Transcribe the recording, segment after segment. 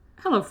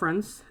Hello,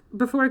 friends.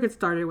 Before I get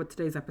started with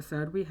today's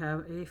episode, we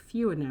have a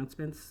few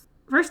announcements.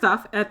 First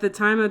off, at the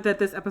time that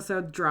this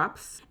episode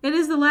drops, it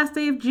is the last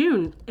day of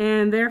June,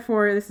 and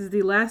therefore this is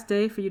the last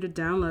day for you to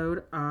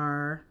download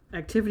our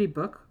activity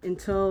book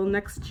until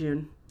next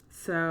June.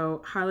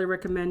 So, highly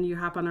recommend you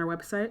hop on our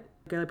website,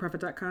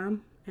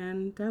 gaylyprophet.com,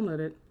 and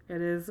download it.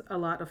 It is a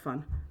lot of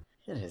fun.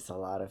 It is a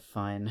lot of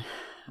fun.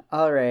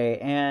 All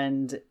right,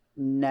 and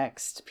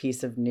next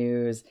piece of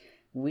news,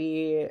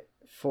 we,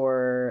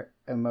 for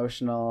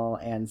emotional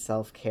and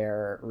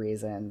self-care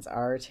reasons,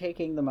 are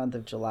taking the month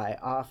of July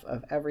off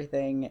of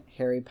everything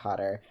Harry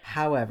Potter.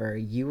 However,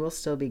 you will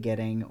still be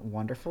getting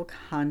wonderful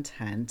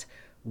content.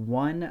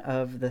 One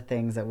of the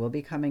things that will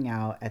be coming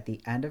out at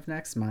the end of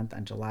next month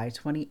on July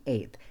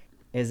 28th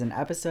is an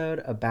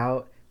episode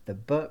about the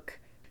book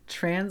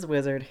Trans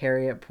Wizard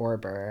Harriet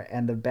Porber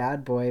and the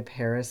Bad Boy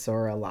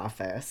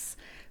Parasaurolophus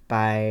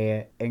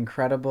by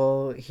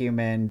incredible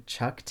human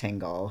Chuck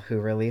Tingle, who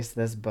released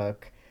this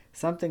book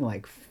something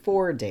like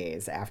 4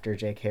 days after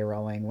J.K.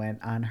 Rowling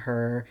went on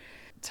her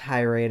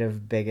tirade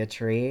of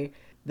bigotry.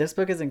 This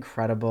book is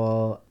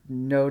incredible.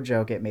 No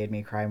joke, it made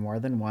me cry more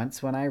than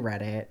once when I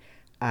read it.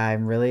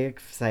 I'm really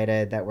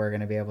excited that we're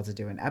going to be able to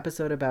do an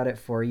episode about it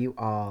for you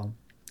all.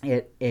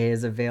 It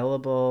is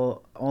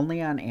available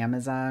only on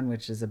Amazon,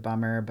 which is a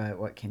bummer, but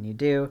what can you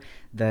do?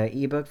 The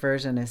ebook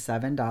version is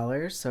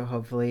 $7, so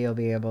hopefully you'll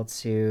be able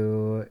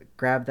to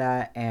grab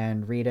that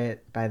and read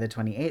it by the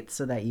 28th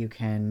so that you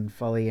can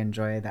fully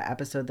enjoy the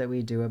episode that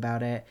we do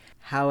about it.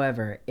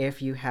 However,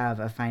 if you have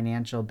a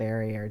financial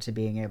barrier to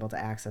being able to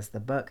access the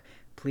book,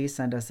 please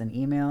send us an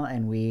email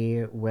and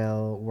we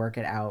will work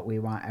it out. We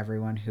want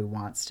everyone who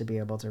wants to be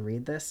able to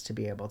read this to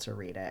be able to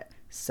read it.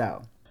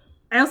 So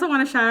I also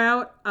want to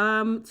shout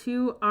out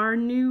to our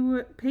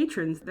new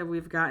patrons that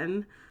we've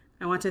gotten.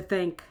 I want to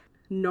thank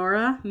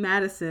Nora,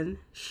 Madison,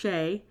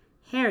 Shay,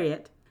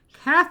 Harriet,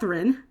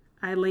 Catherine,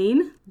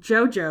 Eileen,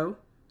 Jojo,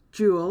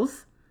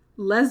 Jules,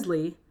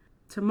 Leslie,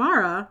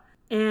 Tamara,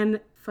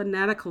 and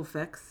Fanatical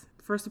Fix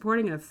for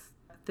supporting us.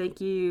 Thank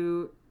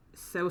you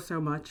so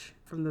much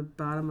from the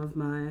bottom of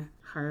my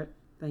heart.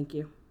 Thank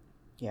you.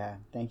 Yeah,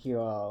 thank you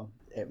all.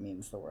 It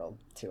means the world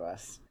to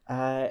us.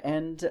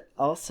 And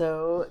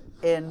also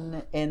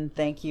in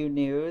thank you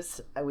news,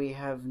 we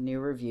have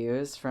new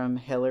reviews from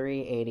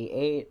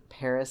Hillary88,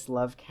 Paris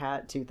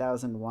Lovecat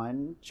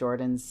 2001,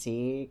 Jordan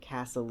C,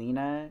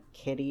 Casalina,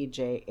 Kitty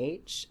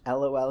JH,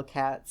 LOL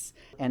Cats,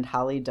 and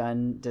Holly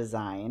Dunn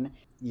Design.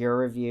 Your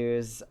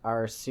reviews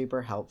are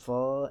super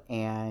helpful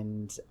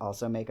and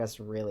also make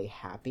us really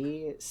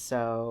happy.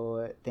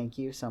 So thank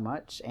you so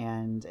much.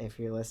 And if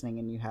you're listening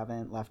and you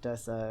haven't left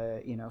us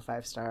a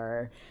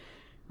 5-star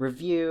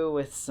review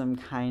with some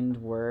kind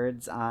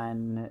words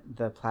on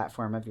the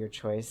platform of your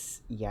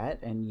choice yet,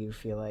 and you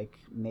feel like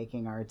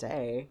making our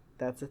day,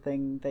 that's a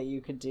thing that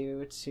you could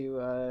do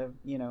to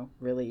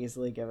really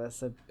easily give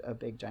us a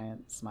big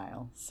giant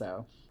smile.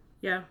 So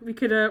yeah, we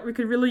could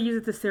really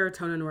use the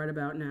serotonin right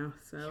about now.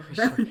 So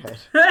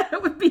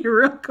that would be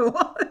real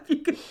cool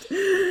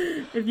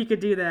if you could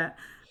do that.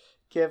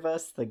 Give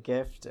us the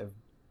gift of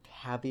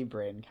happy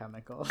brain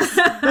chemicals.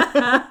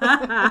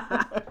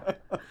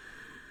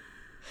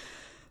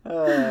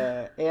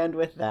 And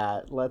with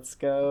that, let's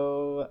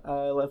go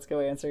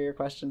answer your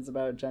questions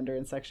about gender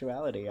and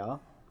sexuality,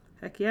 y'all.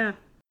 Heck yeah.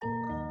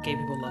 Gay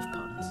people love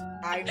puns.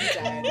 I'm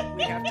dead.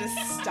 We have to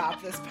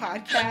stop this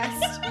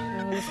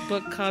podcast. This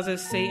book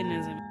causes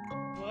Satanism.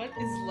 What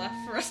is left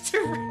for us to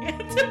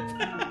rant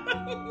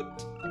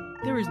about?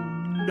 There is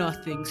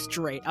nothing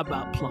straight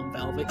about Plum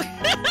Velvet.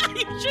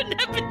 You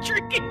shouldn't have been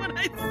drinking when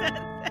I said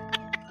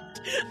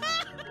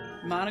that.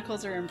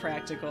 Monocles are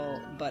impractical,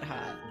 but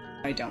hot.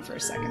 I don't for a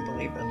second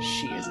believe that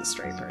she is a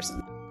straight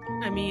person.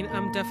 I mean,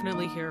 I'm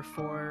definitely here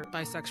for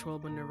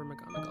bisexual Minerva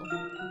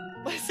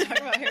McGonagall. Let's talk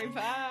about Harry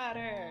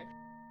Potter.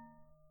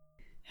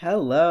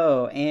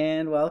 Hello,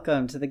 and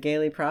welcome to the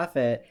Gayly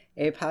Prophet,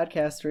 a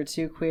podcast where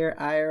two queer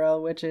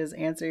IRL witches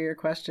answer your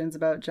questions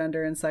about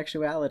gender and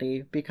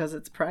sexuality because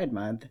it's Pride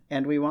Month,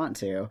 and we want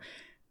to.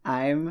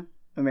 I'm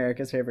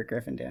America's favorite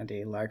Griffin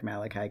dandy, Lark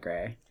Malachi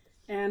Gray.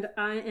 And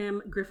I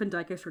am Griffin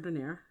Dyke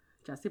Extraordinaire,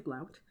 Jessie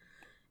Blount.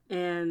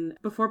 And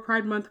before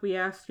Pride Month, we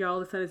asked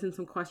y'all to send us in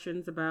some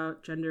questions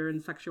about gender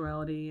and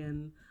sexuality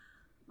and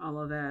all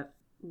of that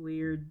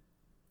weird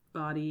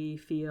body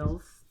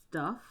feels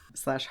stuff.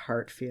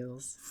 /heart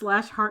feels.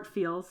 /heart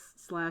feels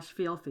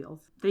 /feel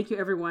feels. Thank you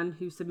everyone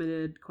who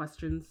submitted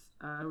questions.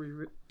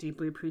 We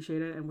deeply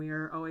appreciate it, and we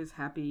are always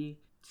happy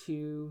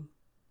to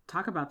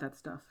talk about that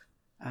stuff.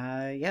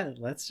 Yeah,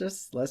 let's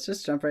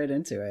just jump right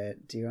into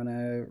it. Do you want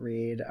to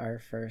read our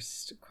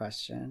first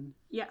question?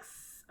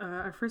 Yes.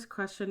 Our first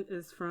question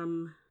is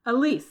from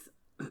Elise.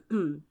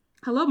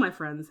 Hello, my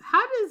friends.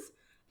 How does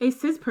a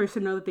cis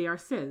person know that they are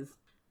cis?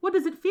 What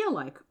does it feel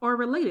like? Or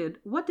related,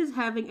 what does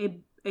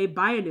having a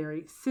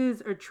binary,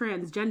 cis, or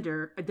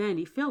transgender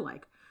identity feel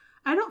like?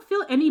 I don't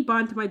feel any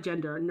bond to my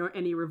gender, nor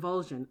any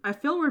revulsion. I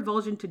feel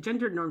revulsion to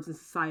gender norms in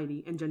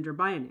society and gender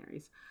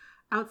binaries.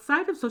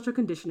 Outside of social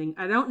conditioning,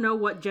 I don't know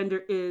what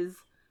gender is,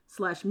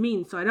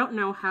 mean, so I don't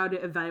know how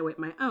to evaluate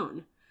my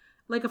own.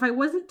 Like, if I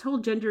wasn't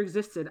told gender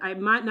existed, I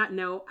might not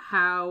know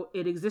how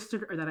it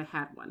existed or that I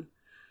had one.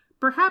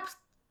 Perhaps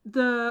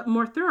the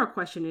more thorough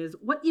question is,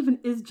 what even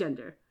is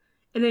gender?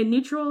 In a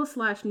neutral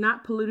 /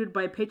 not polluted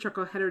by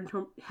patriarchal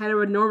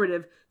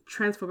heteronormative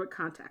transphobic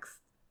context.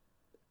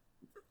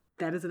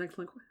 That is an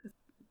excellent question.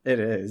 It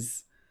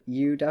is.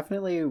 You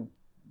definitely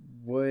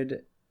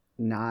would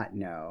not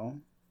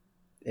know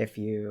if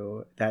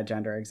that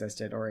gender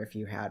existed or if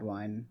you had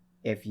one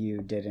if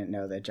you didn't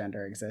know that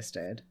gender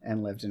existed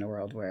and lived in a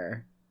world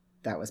where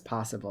that was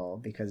possible,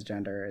 because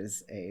gender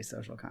is a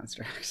social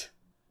construct,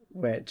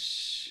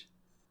 which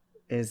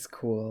is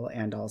cool.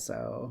 And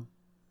also,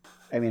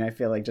 I mean, I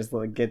feel like just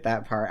like get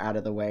that part out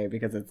of the way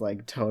because it's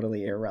like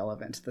totally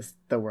irrelevant to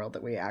the world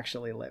that we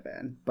actually live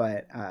in.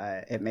 But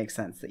it makes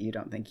sense that you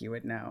don't think you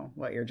would know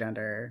what your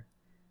gender,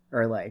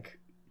 or like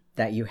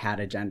that you had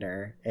a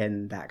gender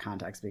in that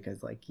context,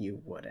 because like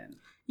you wouldn't.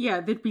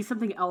 Yeah, there'd be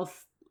something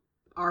else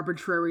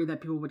arbitrary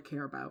that people would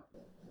care about.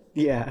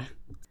 Yeah.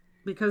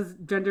 Because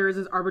gender is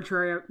as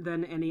arbitrary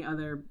than any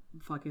other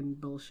fucking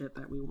bullshit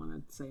that we want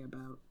to say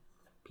about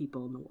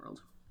people in the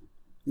world.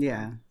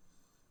 Yeah.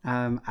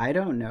 I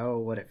don't know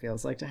what it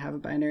feels like to have a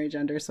binary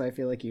gender, so I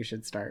feel like you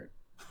should start,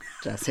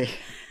 Jesse.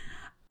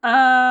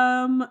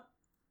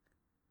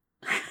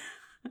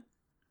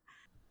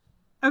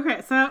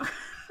 Okay, so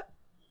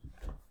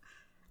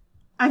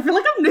I feel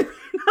like I'm not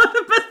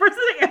the best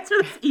person to answer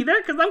this either,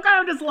 because I'm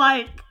kind of just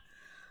like,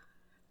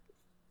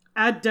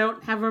 I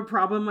don't have a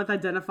problem with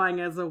identifying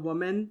as a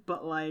woman,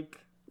 but like,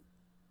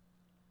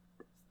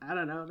 I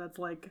don't know, that's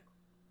like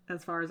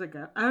as far as it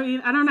goes. I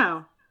mean, I don't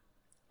know.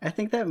 I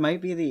think that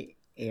might be the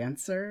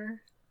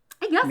answer.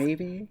 I guess.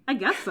 Maybe. I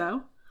guess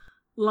so.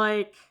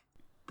 Like,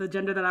 the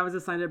gender that I was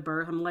assigned at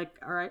birth, I'm like,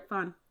 all right,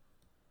 fine.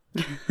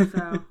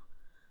 So,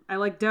 I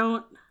like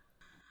don't...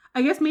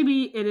 I guess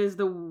maybe it is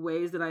the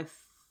ways that I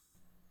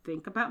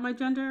think about my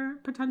gender,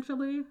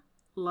 potentially.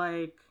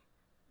 Like,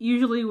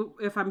 usually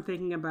if I'm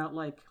thinking about,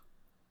 like,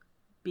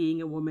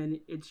 being a woman,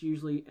 it's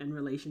usually in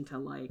relation to,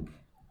 like,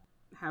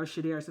 how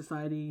shitty our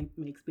society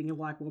makes being a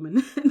black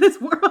woman in this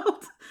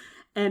world.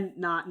 And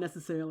not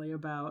necessarily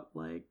about,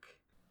 like,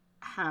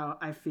 how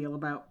I feel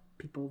about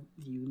people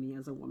view me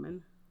as a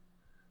woman.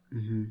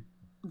 Mm-hmm.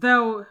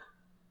 Though,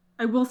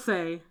 I will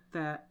say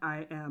that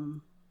I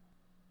am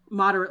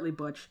moderately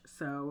butch,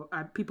 so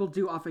people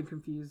do often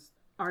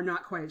are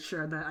not quite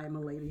sure that I am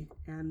a lady.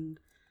 And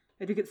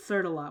I do get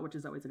slurred a lot, which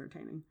is always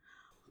entertaining.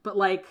 But,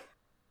 like,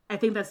 I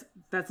think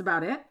that's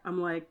about it. I'm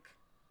like,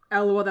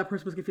 LOL, that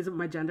person was confused about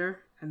my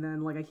gender. And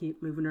then, like, I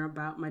keep moving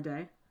about my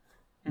day.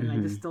 And I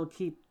just still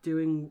keep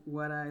doing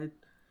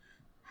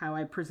how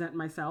I present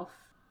myself.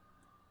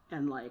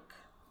 And, like,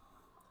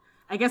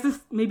 I guess it's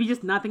maybe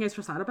just nothing I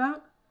stress out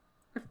about,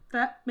 if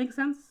that makes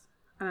sense.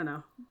 I don't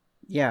know.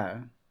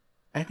 Yeah,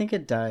 I think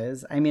it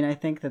does. I mean, I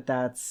think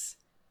that's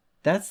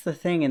the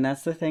thing, and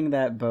that's the thing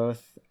that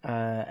both,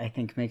 I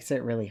think, makes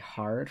it really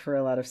hard for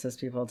a lot of cis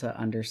people to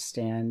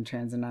understand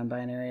trans and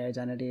non-binary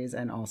identities,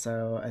 and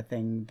also a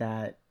thing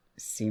that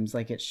seems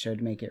like it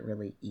should make it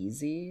really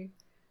easy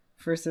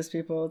for cis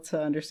people to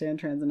understand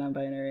trans and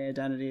non-binary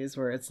identities,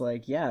 where it's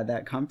like, yeah,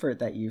 that comfort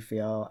that you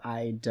feel,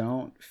 I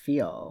don't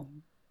feel.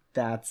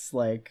 That's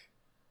like,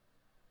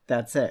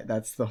 that's it.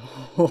 That's the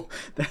whole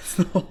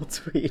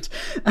tweet.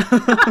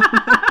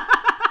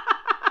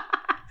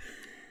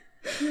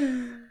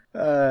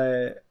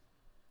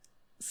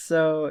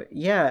 So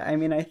yeah, I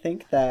mean, I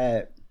think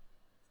that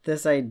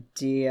this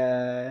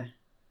idea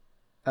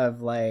of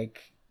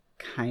like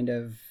kind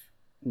of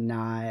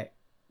not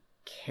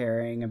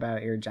caring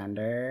about your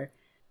gender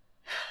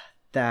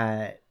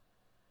that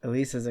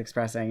Elise is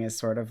expressing is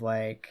sort of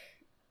like,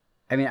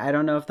 I mean, I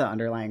don't know if the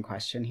underlying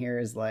question here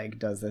is like,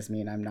 does this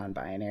mean I'm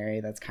non-binary?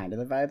 That's kind of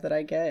the vibe that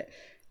I get.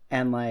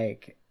 And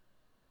like,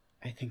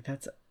 I think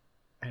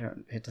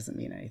it doesn't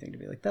mean anything to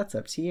be like, that's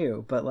up to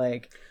you. But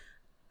like,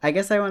 I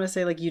guess I want to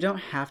say, like, you don't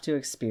have to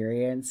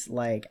experience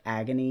like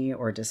agony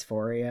or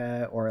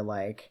dysphoria or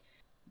like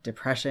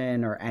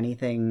depression or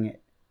anything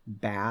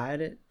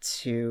bad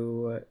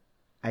to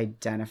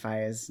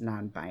identify as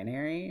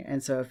non-binary.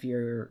 And so if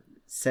you're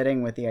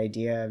sitting with the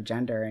idea of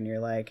gender and you're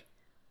like,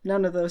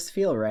 none of those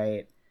feel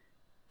right,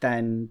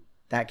 then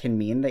that can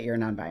mean that you're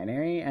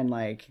non-binary. And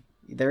like,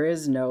 there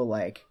is no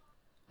like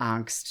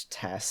angst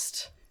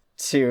test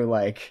to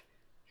like,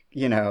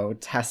 you know,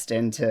 test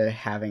into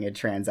having a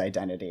trans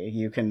identity.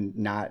 You can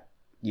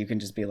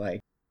just be like,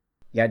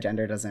 yeah,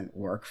 gender doesn't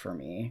work for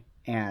me.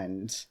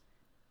 And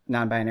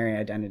non-binary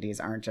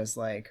identities aren't just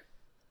like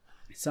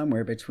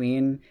somewhere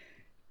between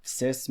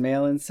cis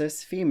male and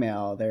cis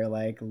female. They're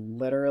like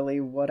literally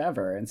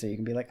whatever. And so you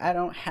can be like, I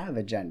don't have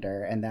a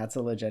gender, and that's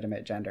a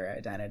legitimate gender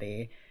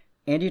identity.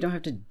 And you don't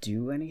have to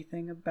do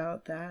anything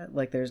about that.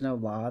 Like, there's no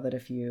law that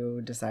if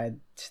you decide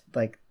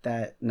like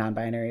that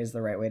non-binary is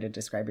the right way to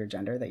describe your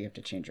gender, that you have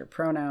to change your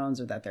pronouns,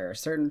 or that there are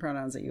certain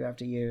pronouns that you have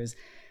to use.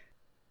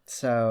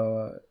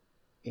 So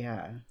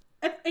yeah.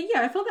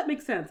 I feel that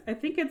makes sense. I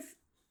think it's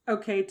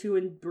okay to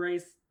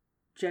embrace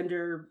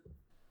gender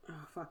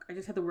oh fuck, I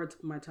just had the words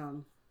on my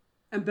tongue.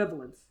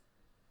 Ambivalence.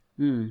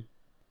 Hmm.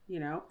 You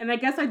know? And I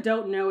guess I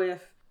don't know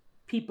if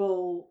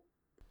people,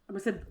 I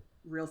said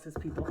real cis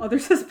people, other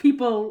cis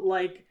people,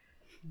 like,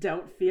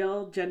 don't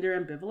feel gender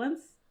ambivalence.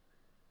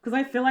 Because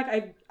I feel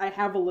like I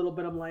have a little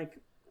bit of, like,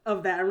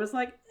 of that. I'm just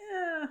like,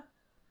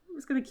 I'm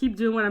just going to keep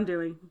doing what I'm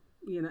doing,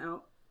 you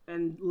know?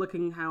 And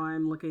looking how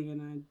I'm looking,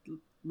 and I'm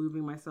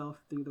moving myself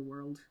through the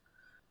world.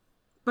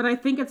 But I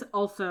think it's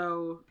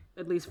also,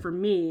 at least for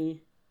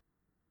me,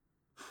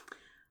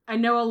 I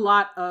know a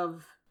lot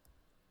of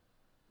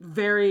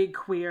very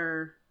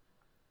queer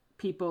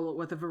people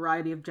with a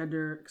variety of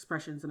gender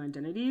expressions and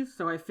identities.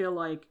 So I feel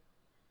like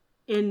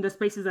in the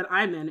spaces that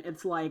I'm in,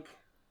 it's like,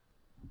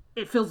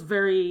 it feels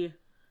very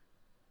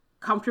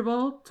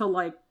comfortable to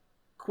like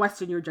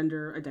question your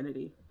gender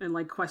identity and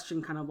like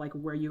question kind of like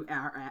where you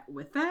are at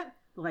with that,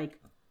 like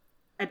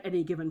at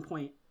any given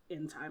point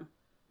in time,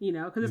 you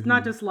know, because it's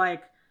not just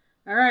like,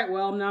 all right,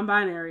 well, I'm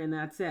non-binary and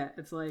that's it.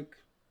 It's like,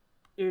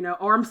 you know,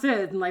 or I'm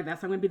cis and like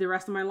that's not going to be the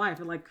rest of my life.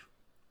 And like,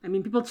 I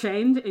mean, people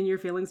change and your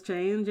feelings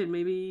change, and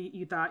maybe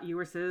you thought you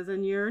were cis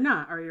and you're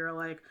not, or you're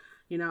like,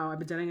 you know, I'm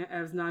presenting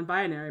as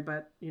non-binary,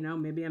 but you know,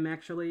 maybe I'm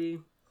actually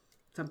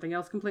something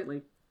else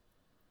completely.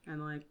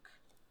 And like,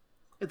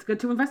 it's good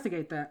to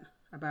investigate that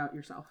about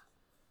yourself.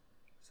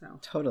 So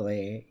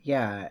Totally.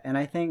 Yeah. And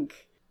I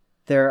think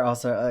there are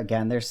also,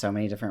 again, there's so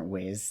many different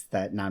ways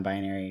that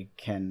non-binary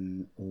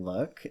can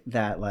look,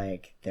 that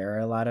like there are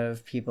a lot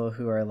of people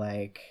who are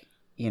like,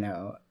 you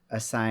know,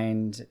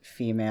 assigned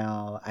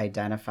female,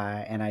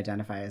 identify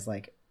as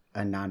like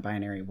a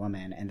non-binary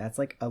woman, and that's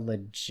like a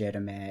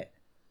legitimate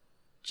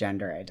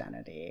gender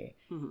identity.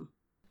 mm-hmm.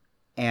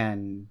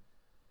 And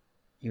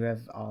you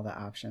have all the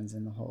options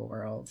in the whole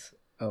world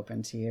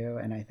open to you,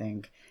 and I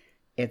think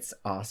it's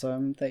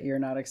awesome that you're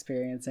not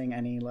experiencing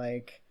any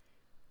like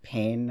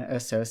pain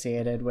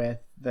associated with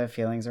the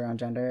feelings around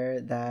gender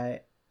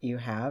that you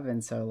have.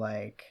 And so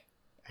like,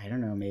 I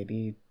don't know,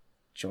 maybe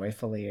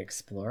joyfully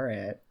explore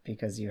it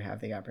because you have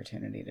the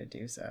opportunity to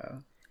do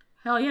so.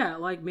 Hell yeah.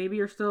 Like maybe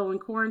you're still in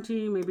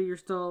quarantine, maybe you're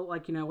still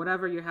like, you know,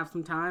 whatever, you have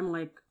some time.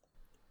 Like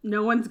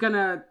no one's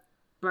gonna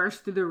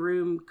burst through the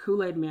room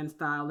Kool-Aid Man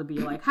style to be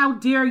like, how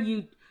dare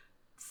you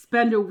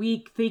spend a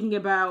week thinking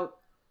about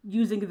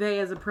using they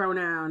as a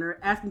pronoun or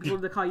asking people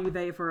to call you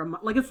they for a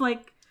month. Like, it's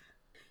like,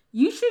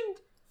 you should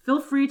feel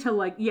free to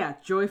like, yeah,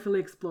 joyfully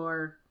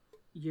explore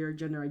your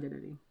gender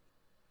identity.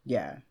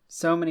 Yeah.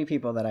 So many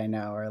people that I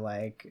know are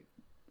like,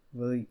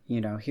 well, you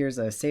know, here's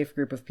a safe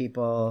group of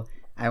people.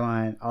 I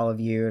want all of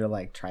you to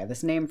like try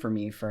this name for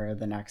me for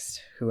the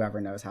next whoever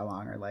knows how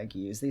long, or like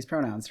use these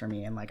pronouns for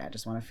me. And like, I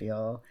just want to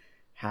feel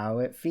how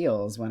it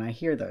feels when I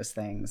hear those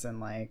things. And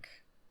like,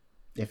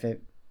 if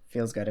it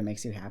feels good, it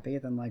makes you happy,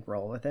 then like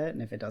roll with it.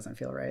 And if it doesn't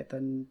feel right,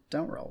 then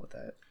don't roll with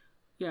it.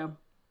 Yeah.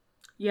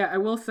 Yeah, I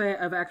will say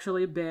I've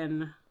actually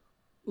been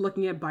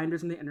looking at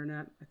binders on the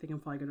internet. I think I'm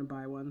probably going to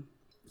buy one.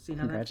 See how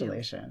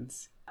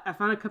Congratulations. That feels. I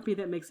found a company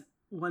that makes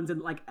ones in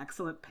like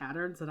excellent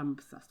patterns that I'm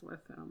obsessed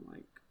with. And I'm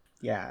like,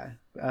 yeah.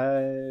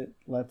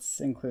 Let's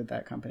include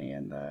that company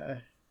in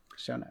the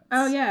show notes.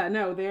 oh yeah,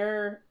 no,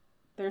 they're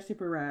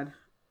super rad.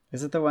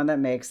 Is it the one that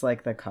makes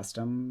like the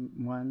custom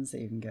ones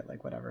that you can get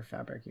like whatever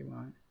fabric you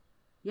want?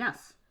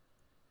 Yes.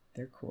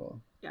 They're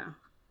cool. Yeah.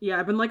 Yeah,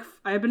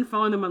 I've been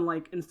following them on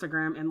like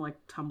Instagram and like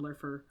Tumblr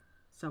for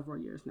several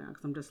years now,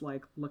 because I'm just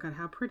like, look at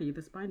how pretty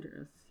this binder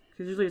is.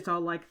 Because usually it's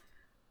all like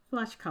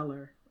flesh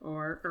color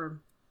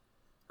or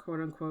quote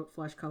unquote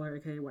flesh color,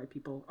 aka white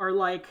people, or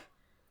like,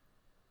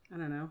 I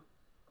don't know,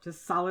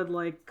 just solid,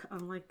 like,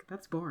 I'm like,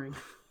 that's boring.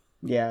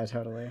 Yeah,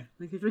 totally.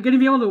 Like if you're gonna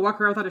be able to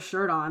walk around without a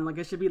shirt on, like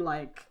it should be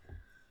like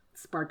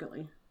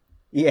sparkly.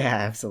 Yeah,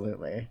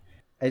 absolutely.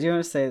 I do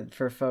want to say,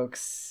 for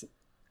folks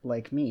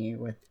like me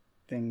with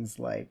things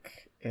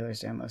like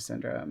Ehlers-Danlos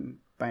syndrome,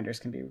 binders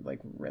can be like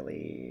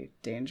really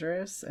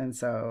dangerous. And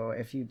so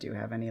if you do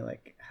have any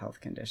like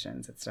health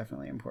conditions, it's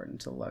definitely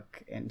important to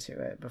look into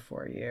it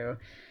before you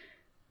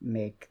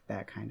make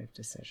that kind of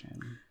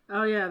decision.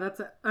 Oh yeah,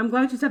 I'm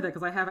glad you said that,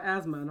 because I have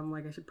asthma and I'm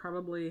like, I should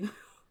probably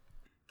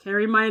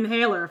carry my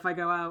inhaler if I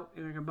go out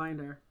in a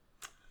binder.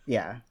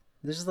 Yeah.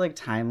 There's just like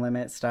time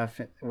limit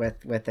stuff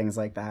with things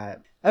like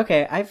that.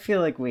 Okay, I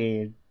feel like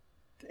we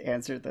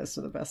answered this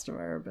to the best of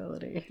our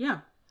ability. Yeah.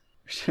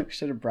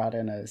 Should have brought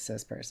in a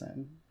cis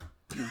person.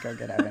 Go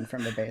get Evan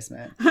from the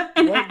basement. An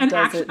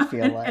it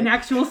feel like? An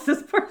actual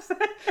cis person?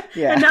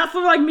 Yeah. And now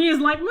someone like me is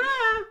like,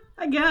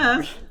 I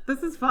guess.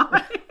 This is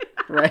fine.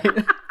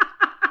 Right?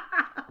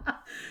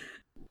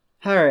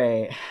 All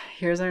right.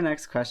 Here's our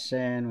next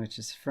question, which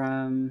is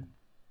from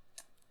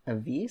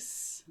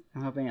Avis.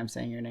 I'm hoping I'm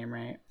saying your name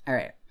right. All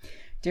right.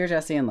 Dear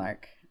Jesse and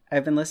Lark,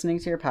 I've been listening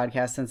to your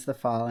podcast since the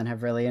fall and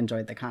have really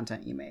enjoyed the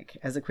content you make.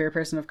 As a queer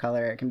person of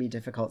color, it can be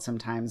difficult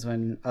sometimes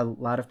when a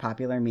lot of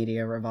popular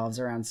media revolves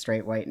around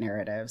straight white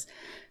narratives,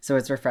 so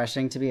it's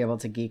refreshing to be able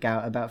to geek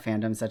out about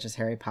fandoms such as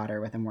Harry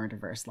Potter with a more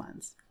diverse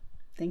lens.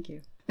 Thank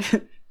you.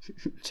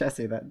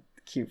 Jesse, that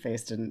cute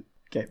face didn't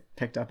get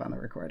picked up on the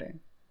recording.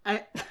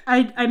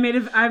 I've made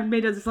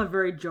it just a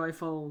very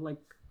joyful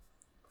like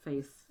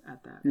face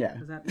at that. Yeah.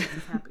 Because that makes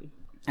us happy.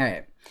 All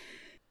right.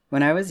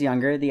 When I was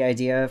younger, the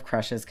idea of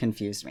crushes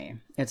confused me.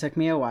 It took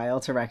me a while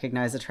to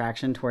recognize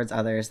attraction towards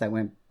others that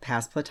went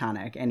past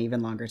platonic, and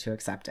even longer to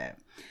accept it.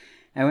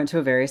 I went to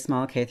a very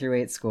small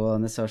K-8 school,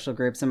 and the social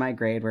groups in my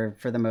grade were,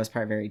 for the most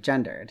part, very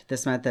gendered.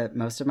 This meant that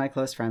most of my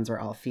close friends were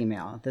all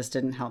female. This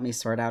didn't help me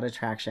sort out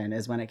attraction,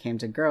 as when it came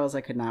to girls,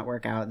 I could not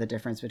work out the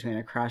difference between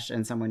a crush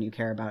and someone you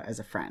care about as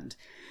a friend.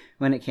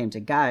 When it came to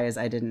guys,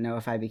 I didn't know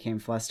if I became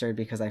flustered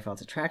because I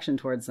felt attraction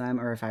towards them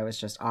or if I was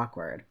just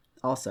awkward.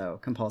 Also,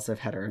 compulsive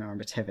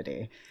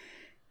heteronormativity.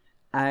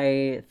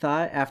 I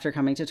thought after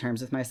coming to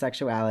terms with my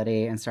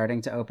sexuality and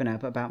starting to open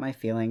up about my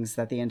feelings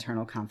that the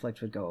internal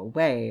conflict would go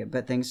away,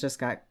 but things just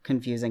got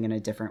confusing in a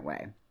different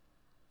way.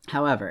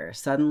 However,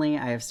 suddenly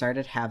I have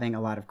started having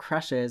a lot of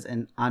crushes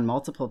on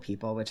multiple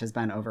people, which has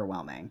been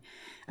overwhelming.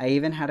 I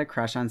even had a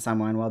crush on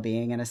someone while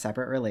being in a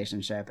separate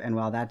relationship, and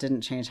while that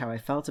didn't change how I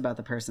felt about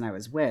the person I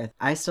was with,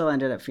 I still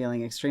ended up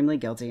feeling extremely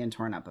guilty and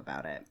torn up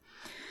about it.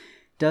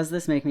 Does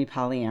this make me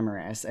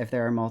polyamorous if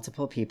there are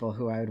multiple people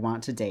who I would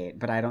want to date,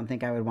 but I don't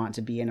think I would want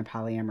to be in a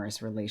polyamorous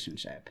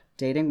relationship?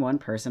 Dating one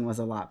person was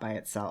a lot by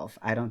itself.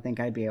 I don't think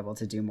I'd be able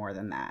to do more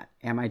than that.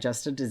 Am I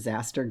just a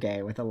disaster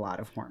gay with a lot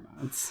of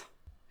hormones?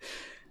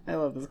 I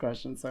love this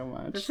question so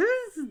much. This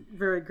is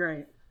very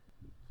great.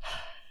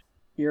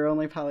 You're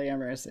only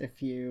polyamorous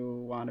if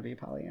you want to be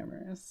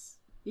polyamorous.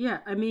 Yeah,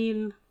 I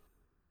mean,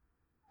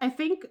 I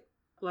think,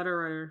 letter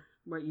writer,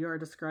 what you're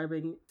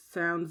describing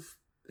sounds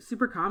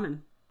super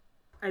common.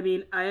 I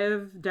mean, I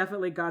have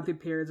definitely gone through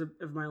periods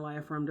of my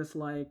life where I'm just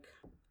like,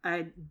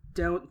 I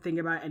don't think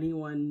about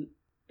anyone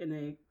in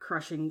a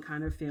crushing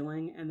kind of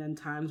feeling. And then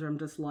times where I'm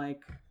just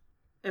like,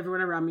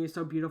 everyone around me is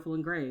so beautiful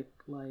and great.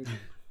 Like,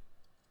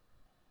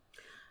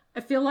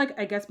 I feel like,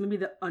 I guess maybe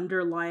the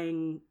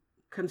underlying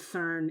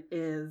concern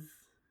is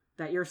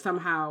that you're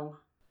somehow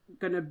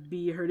going to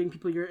be hurting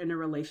people you're in a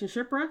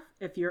relationship with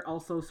if you're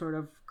also sort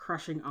of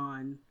crushing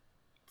on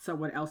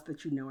someone else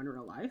that you know in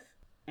real life.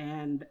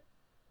 And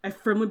I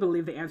firmly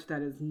believe the answer to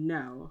that is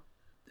no.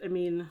 I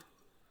mean,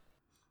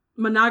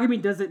 monogamy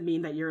doesn't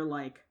mean that you're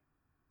like,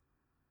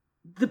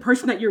 the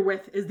person that you're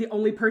with is the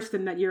only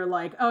person that you're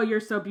like, oh, you're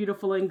so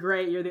beautiful and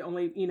great. You're the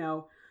only,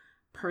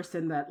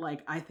 person that like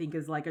I think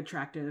is like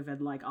attractive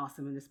and like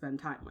awesome and to spend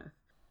time with.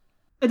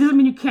 It doesn't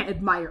mean you can't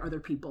admire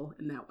other people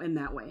in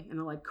that way, in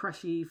a like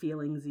crushy,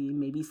 feelingsy,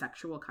 maybe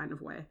sexual kind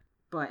of way.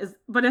 But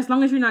as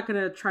long as you're not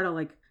gonna try to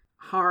like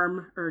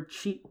harm or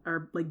cheat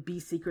or like be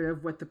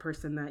secretive with the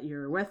person that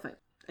you're with,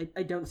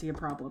 I don't see a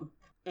problem.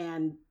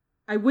 And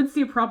I would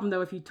see a problem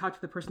though if you talk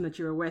to the person that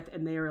you were with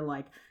and they were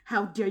like,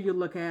 how dare you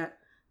look at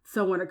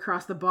someone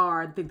across the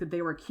bar and think that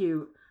they were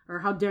cute, or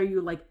how dare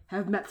you like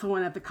have met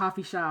someone at the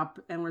coffee shop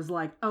and was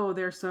like, oh,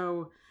 they're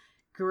so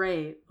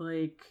great,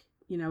 like,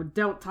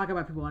 don't talk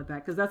about people like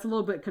that, because that's a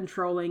little bit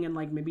controlling and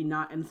like maybe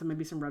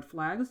some red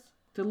flags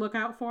to look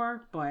out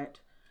for. But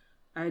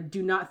I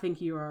do not think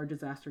you are a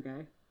disaster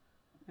gay,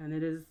 and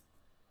it is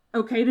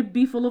okay to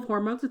be full of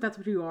hormones if that's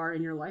what you are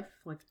in your life.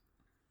 Like,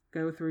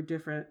 go through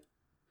different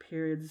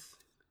periods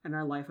in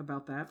our life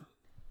about that.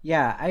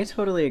 Yeah, I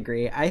totally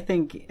agree.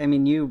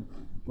 You,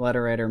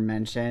 letter writer,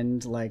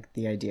 mentioned like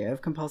the idea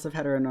of compulsive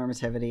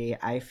heteronormativity.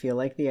 I feel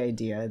like the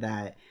idea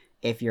that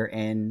if you're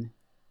in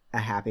a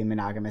happy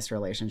monogamous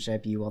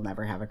relationship, you will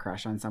never have a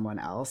crush on someone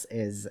else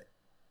is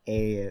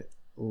a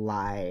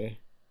lie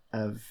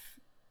of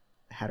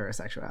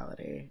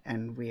heterosexuality.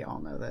 And we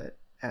all know that,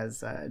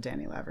 as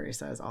Danny Lavery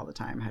says all the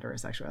time,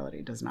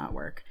 heterosexuality does not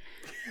work.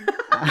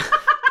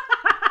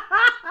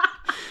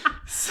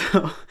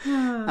 So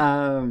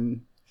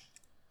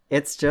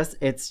it's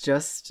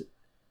just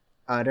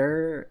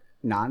utter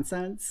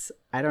nonsense.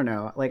 I don't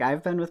know. Like,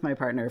 I've been with my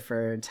partner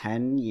for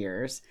 10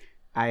 years.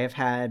 I have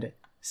had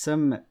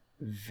some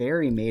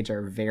very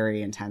major,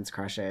 very intense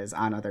crushes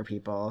on other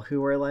people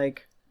who were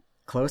like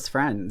close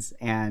friends,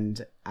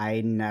 and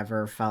I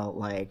never felt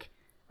like,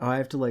 oh, I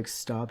have to like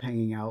stop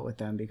hanging out with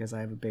them because I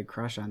have a big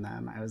crush on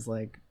them. I was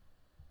like,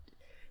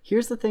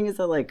 here's the thing, is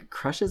that like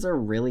crushes are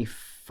really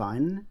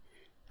fun.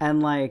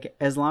 And like,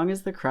 as long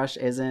as the crush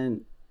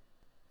isn't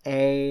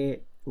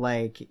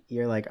like,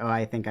 you're like, oh,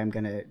 I think I'm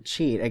gonna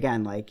cheat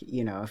again. Like,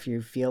 if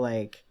you feel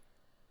like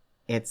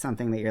it's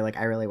something that you're like,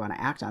 I really want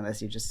to act on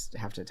this, you just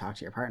have to talk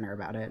to your partner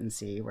about it and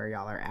see where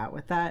y'all are at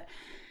with that.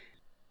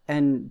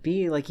 And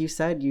B, like you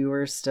said,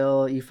 you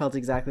felt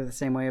exactly the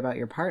same way about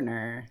your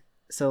partner.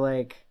 So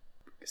like,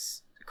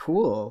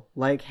 cool,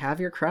 like have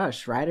your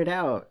crush, ride it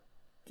out.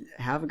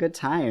 Have a good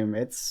time.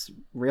 It's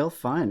real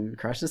fun.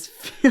 Crushes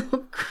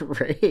feel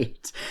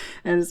great.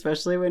 And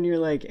especially when you're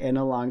like in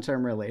a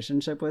long-term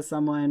relationship with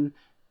someone,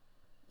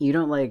 you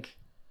don't like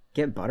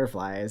get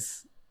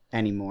butterflies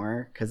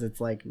anymore because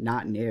it's like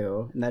not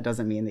new. And that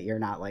doesn't mean that you're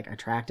not like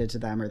attracted to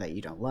them or that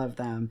you don't love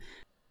them.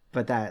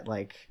 But that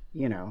like,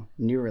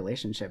 new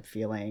relationship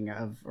feeling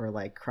or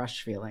like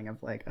crush feeling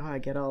of like, oh, I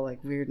get all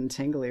like weird and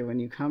tingly when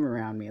you come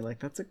around me. Like,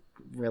 that's a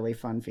really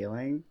fun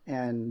feeling.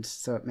 And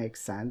so it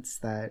makes sense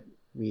that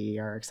we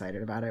are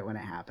excited about it when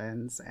it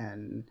happens.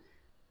 And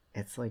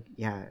it's like,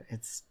 yeah,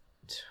 it's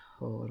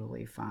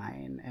totally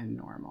fine and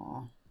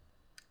normal.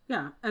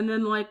 Yeah, and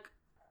then like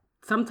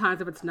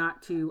sometimes if it's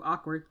not too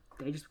awkward,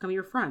 they just become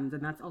your friends,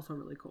 and that's also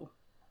really cool.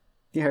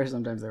 Yeah, or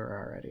sometimes they were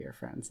already your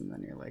friends, and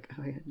then you're like,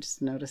 oh, I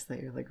just noticed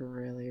that you're like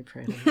really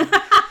pretty.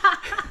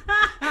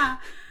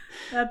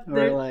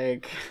 Or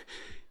like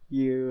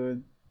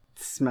you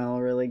smell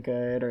really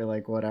good, or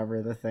like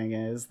whatever the thing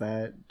is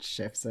that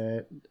shifts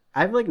it.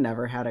 I've like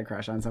never had a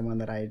crush on someone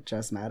that I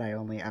just met. I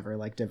only ever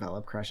like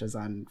develop crushes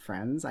on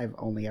friends. I've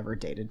only ever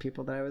dated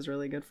people that I was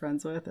really good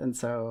friends with, and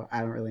so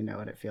I don't really know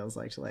what it feels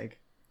like to like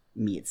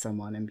meet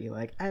someone and be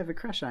like, I have a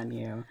crush on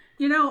you.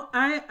 You know,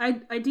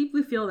 I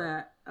deeply feel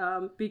that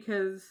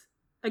because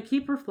I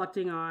keep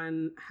reflecting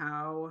on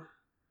how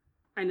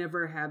I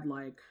never had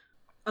like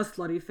a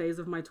slutty phase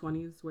of my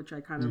 20s, which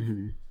I kind of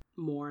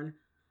mourn.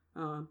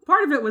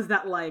 Part of it was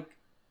that like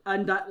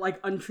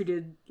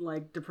untreated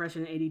like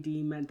depression and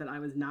ADD meant that I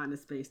was not in a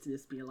space to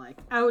just be like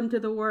out into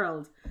the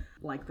world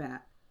like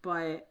that.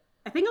 But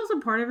I think also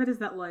part of it is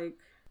that like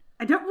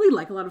I don't really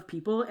like a lot of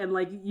people, and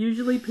like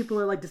usually people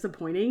are like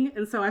disappointing,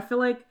 and so I feel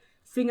like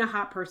seeing a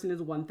hot person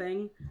is one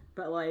thing,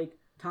 but like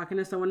talking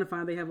to someone to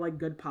find they have like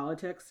good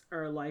politics,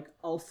 or like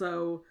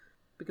also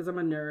because I'm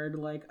a nerd,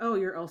 like, oh,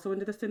 you're also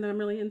into this thing that I'm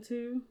really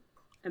into,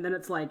 and then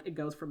it's like it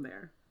goes from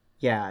there.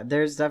 Yeah,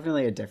 there's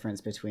definitely a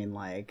difference between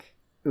like,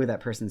 ooh,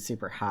 that person's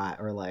super hot,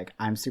 or like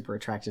I'm super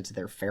attracted to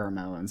their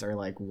pheromones, or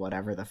like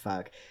whatever the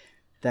fuck.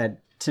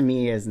 That to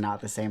me is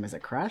not the same as a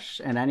crush,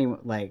 and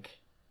like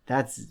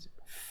that's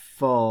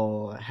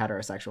full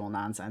heterosexual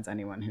nonsense.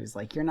 Anyone who's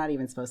like, you're not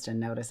even supposed to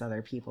notice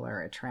other people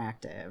are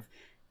attractive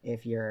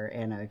if you're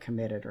in a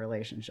committed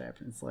relationship.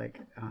 It's like,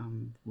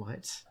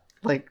 what?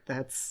 Like,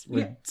 that's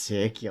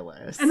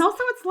ridiculous. And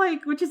also it's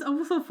like, which is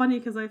almost so funny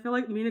because I feel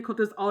like me and Nicole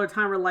just all the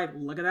time are like,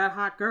 look at that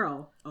hot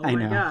girl. Oh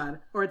my God.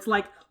 Or it's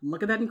like,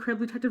 look at that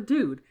incredibly attractive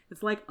dude.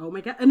 It's like, oh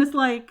my God. And it's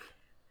like,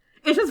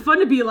 it's just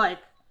fun to be like,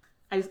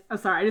 I'm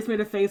sorry, I just made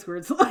a face where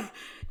it's like,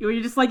 you're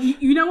just like,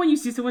 you know when you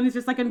see someone who's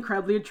just like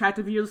incredibly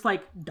attractive, you just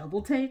like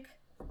double take?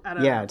 I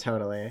don't know.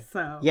 Totally.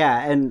 So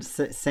yeah, and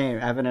same.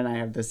 Evan and I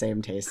have the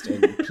same taste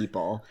in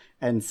people,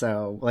 and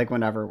so like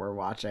whenever we're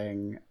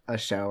watching a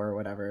show or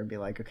whatever, it'd be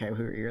like, okay,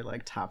 who are your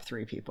like top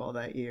 3 people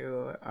that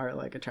you are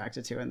like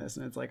attracted to in this?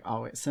 And it's like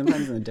always,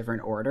 sometimes in a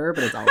different order,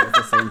 but it's always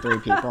the same 3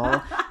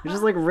 people, which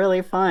is like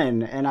really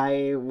fun. And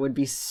I would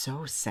be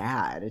so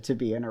sad to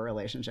be in a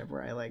relationship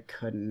where I like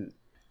couldn't.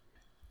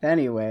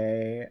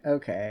 Anyway,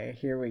 okay,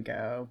 here we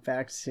go.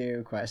 Back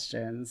to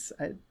questions.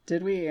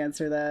 Did we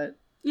answer that?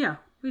 Yeah,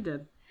 we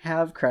did.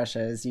 Have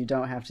crushes. You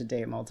don't have to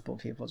date multiple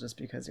people just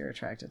because you're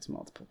attracted to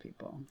multiple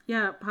people.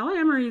 Yeah,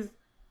 polyamory is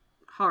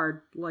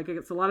hard. Like,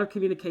 it's a lot of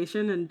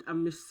communication, and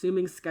I'm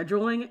assuming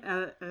scheduling.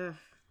 I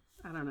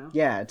don't know.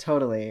 Yeah,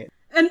 totally.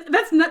 And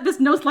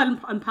there's no slight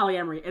on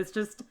polyamory. It's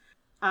just,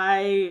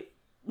 I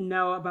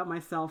know about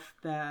myself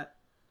that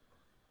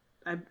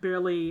I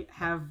barely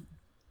have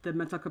the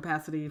mental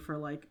capacity for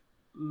like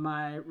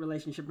my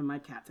relationship and my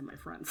cats and my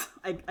friends.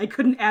 I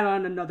couldn't add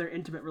on another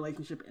intimate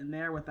relationship in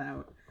there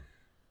without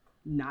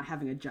not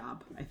having a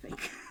job, I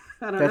think.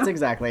 I don't know. That's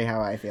exactly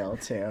how I feel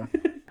too.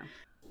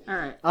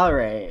 All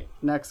right.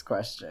 Next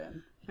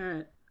question. All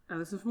right.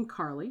 This is from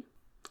Carly.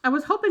 I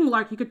was hoping,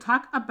 Lark, you could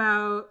talk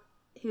about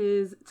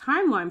his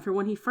timeline for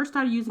when he first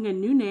started using a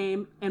new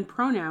name and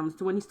pronouns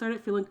to when he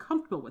started feeling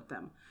comfortable with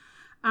them.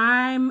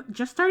 I'm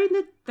just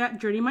starting that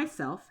journey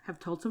myself, have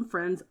told some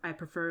friends I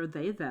prefer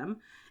they, them,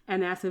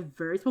 and asked a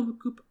very small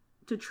group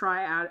to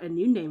try out a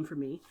new name for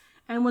me,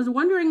 and was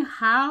wondering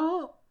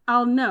how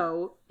I'll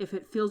know if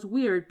it feels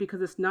weird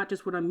because it's not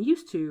just what I'm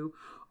used to,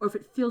 or if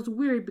it feels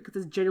weird because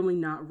it's genuinely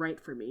not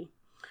right for me.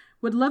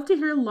 Would love to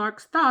hear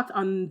Lark's thoughts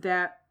on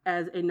that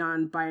as a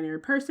non-binary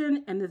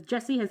person, and if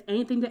Jesse has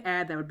anything to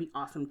add, that would be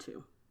awesome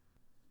too.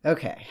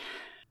 Okay.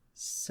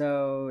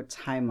 So,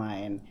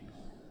 timeline.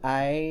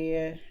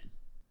 I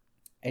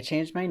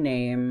changed my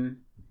name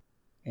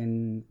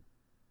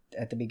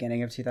at the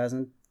beginning of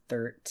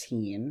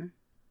 2013.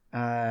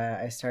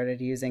 I started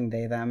using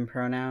they, them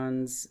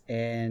pronouns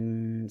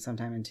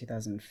sometime in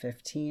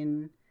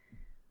 2015.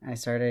 I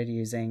started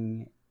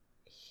using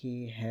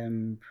he,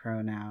 him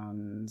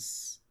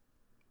pronouns.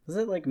 Was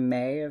it like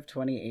May of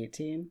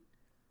 2018?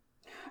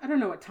 I don't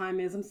know what time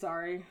is. I'm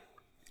sorry.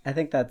 I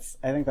think that's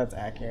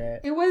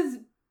accurate. It was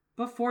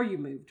before you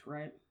moved,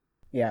 right?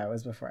 Yeah, it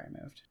was before I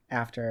moved.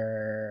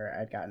 After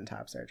I'd gotten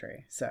top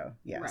surgery. So,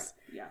 yes.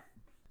 Right, yeah.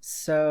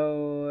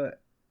 So,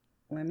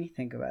 let me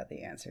think about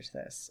the answer to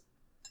this.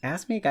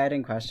 Ask me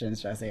guiding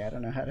questions, Jesse. I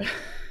don't know how to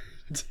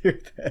do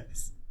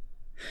this.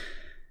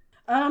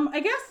 I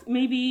guess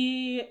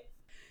maybe it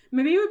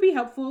would be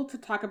helpful to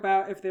talk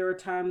about if there were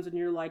times when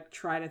you're like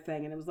tried a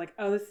thing and it was like,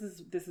 oh, this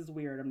is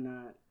weird. I'm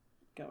not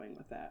going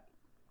with that.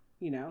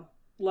 You know,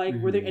 like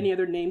were there any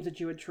other names that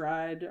you had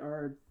tried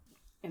or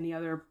any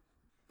other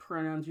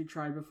pronouns you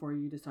tried before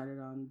you decided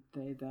on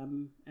they,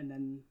 them, and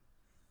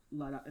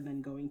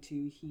then going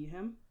to he,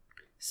 him?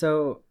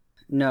 So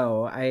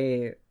no,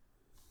 I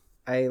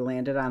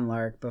landed on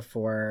Lark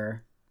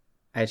before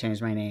I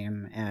changed my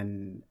name,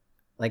 and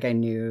Like, I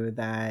knew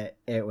that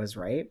it was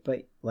right,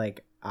 but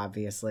like,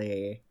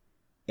 obviously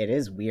it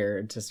is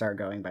weird to start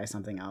going by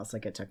something else.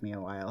 Like, it took me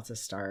a while to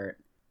start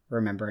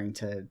remembering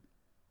to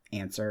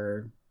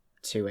answer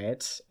to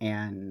it.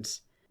 And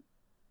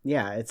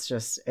yeah, it's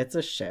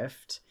a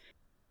shift,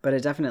 but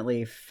it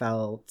definitely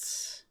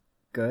felt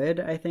good,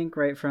 I think,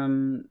 right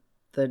from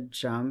the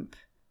jump.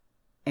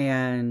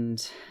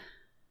 And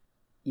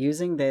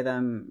using they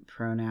them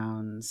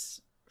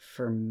pronouns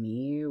for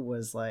me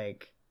was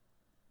like,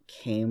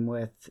 came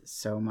with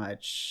so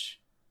much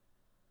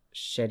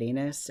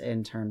shittiness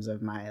in terms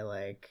of my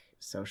like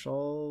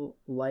social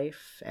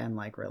life and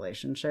like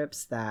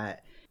relationships,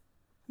 that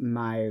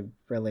my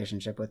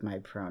relationship with my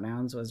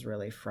pronouns was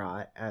really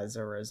fraught as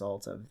a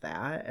result of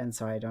that. And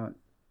so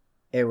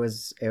it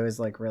was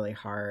like really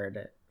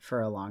hard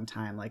for a long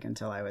time, like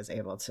until I was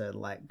able to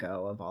let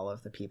go of all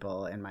of the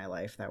people in my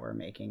life that were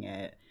making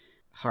it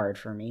hard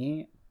for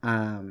me.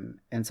 And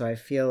so I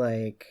feel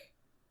like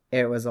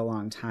it was a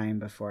long time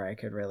before I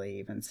could really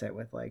even sit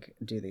with like,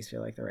 do these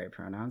feel like the right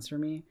pronouns for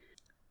me?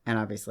 And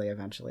obviously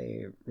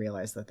eventually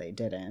realized that they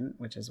didn't,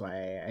 which is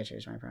why I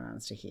changed my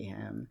pronouns to he,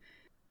 him,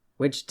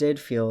 which did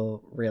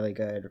feel really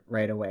good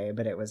right away,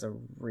 but it was a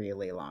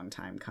really long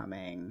time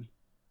coming.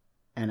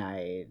 And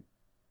I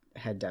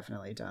had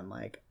definitely done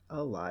like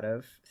a lot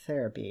of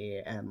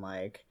therapy and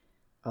like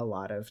a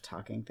lot of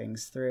talking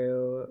things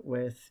through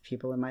with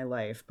people in my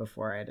life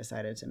before I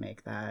decided to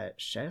make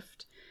that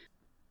shift.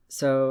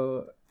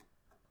 So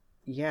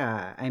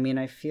yeah, I mean,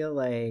 I feel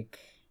like,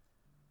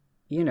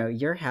 you know,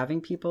 you're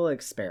having people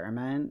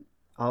experiment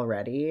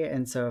already.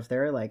 And so if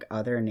there are like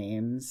other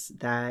names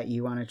that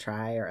you want to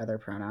try or other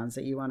pronouns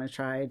that you want to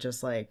try,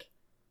 just like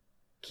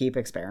keep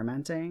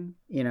experimenting.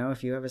 You know,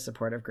 if you have a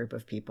supportive group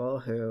of people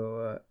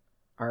who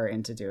are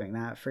into doing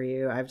that for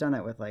you. I've done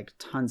that with like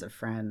tons of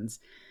friends.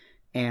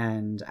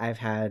 And I've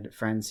had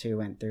friends who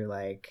went through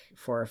like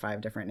 4 or 5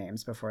 different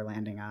names before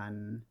landing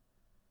on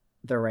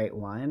the right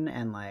one.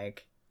 And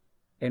like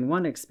in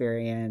one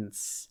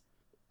experience,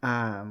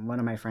 one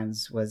of my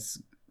friends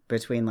was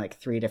between like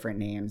 3 different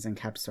names and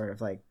kept sort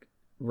of like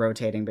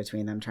rotating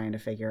between them, trying to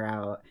figure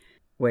out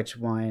which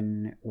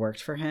one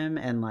worked for him.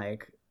 And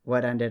like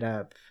what ended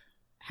up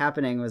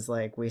happening was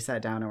like we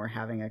sat down and we're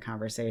having a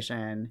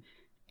conversation,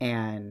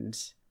 and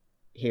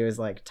he was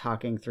like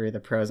talking through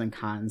the pros and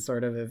cons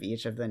sort of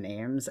each of the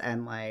names.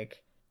 And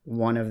like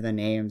one of the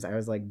names, I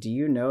was like, do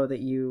you know that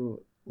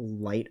you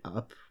light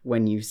up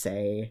when you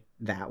say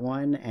that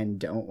one and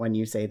don't when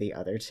you say the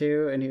other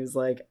two? And he was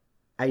like,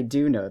 I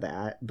do know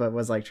that, but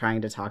was like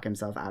trying to talk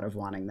himself out of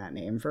wanting that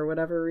name for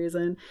whatever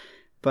reason.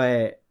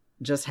 But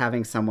just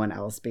having someone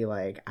else be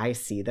like, I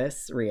see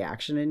this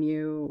reaction in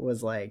you,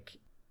 was like,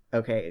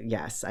 okay,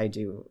 yes, I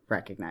do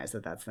recognize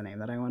that that's the name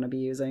that I want to be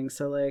using.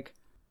 So like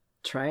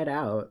try it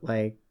out,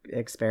 like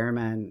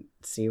experiment,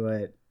 see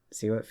what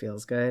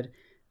feels good.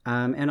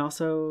 And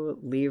also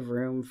leave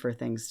room for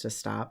things to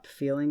stop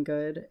feeling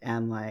good,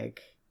 and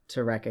like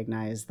to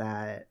recognize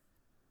that,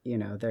 you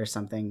know, there's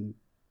something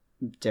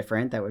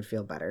different that would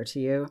feel better to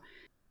you.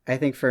 I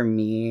think for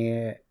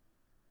me,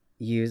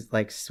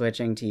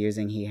 switching to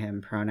using he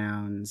him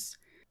pronouns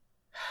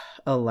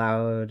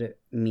allowed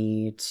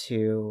me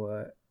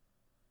to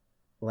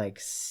like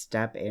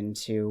step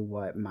into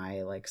what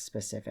my like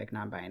specific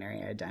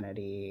non-binary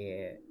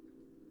identity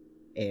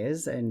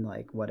is and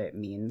like what it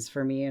means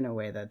for me in a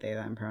way that they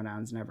them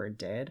pronouns never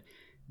did.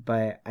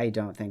 But I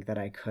don't think that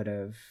I could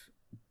have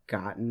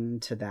gotten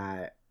to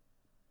that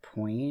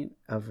point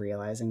of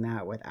realizing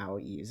that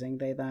without using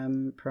they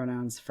them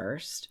pronouns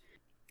first.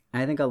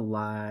 I think a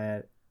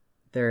lot,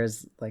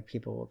 there's like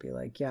people will be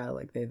like, yeah,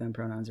 like they them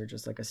pronouns are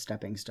just like a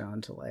stepping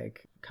stone to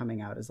like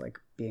coming out as like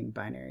being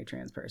binary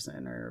trans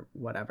person or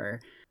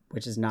whatever,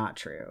 which is not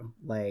true.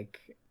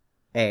 Like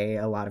a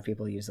lot of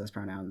people use those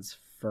pronouns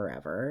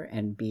forever,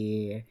 and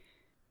B,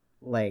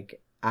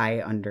 like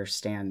I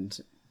understand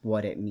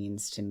what it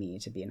means to me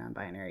to be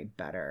non-binary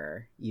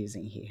better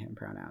using he him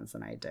pronouns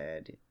than I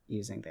did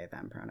using they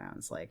them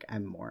pronouns. Like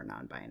I'm more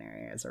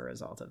non-binary as a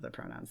result of the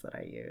pronouns that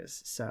I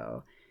use.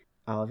 So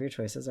all of your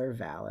choices are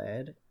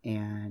valid,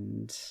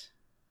 and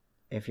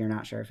if you're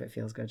not sure if it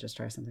feels good, just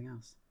try something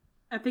else.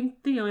 I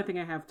think the only thing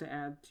I have to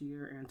add to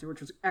your answer,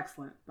 which was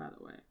excellent, by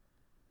the way,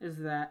 is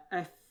that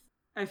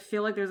I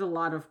feel like there's a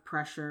lot of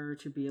pressure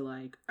to be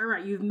like, all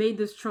right, you've made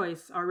this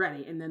choice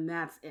already, and then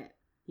that's it.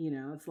 You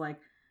know, it's like,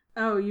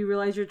 oh, you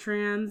realize you're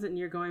trans and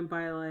you're going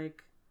by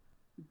like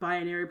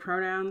binary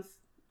pronouns.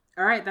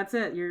 All right, that's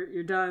it.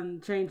 You're done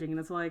changing. And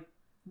it's like,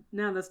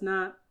 no, that's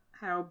not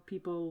how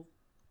people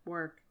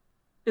work.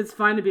 It's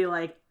fine to be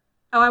like,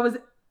 oh, I was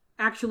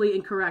actually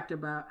incorrect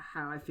about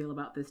how I feel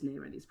about this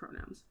name and these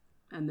pronouns,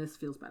 and this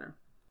feels better.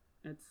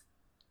 It's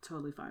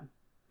totally fine.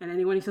 And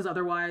anyone who says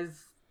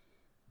otherwise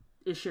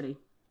is shitty.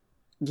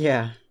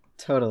 Yeah,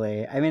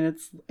 totally. I mean,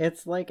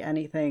 it's like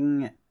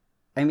anything.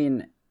 I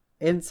mean,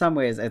 in some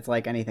ways, it's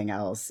like anything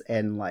else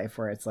in life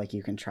where it's like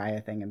you can try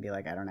a thing and be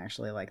like, I don't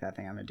actually like that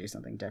thing. I'm going to do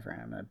something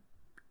different. I'm going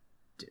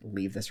to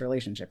leave this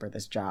relationship or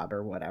this job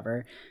or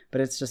whatever.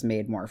 But it's just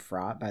made more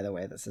fraught by the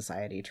way that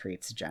society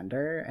treats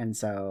gender. And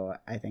so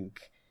I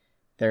think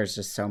there's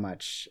just so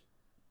much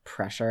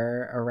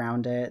pressure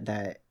around it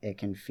that it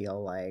can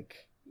feel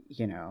like,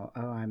 you know,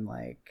 oh, I'm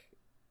like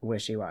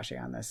wishy-washy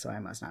on this, so I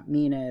must not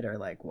mean it, or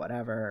like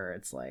whatever. Or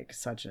it's like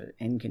such an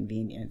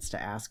inconvenience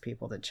to ask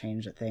people to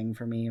change a thing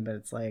for me. But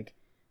it's like,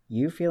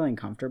 you feeling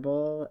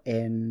comfortable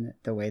in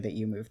the way that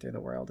you move through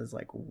the world is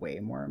like way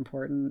more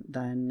important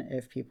than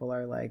if people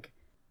are like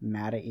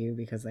mad at you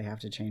because they have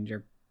to change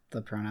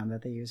the pronoun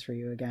that they use for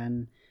you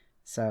again.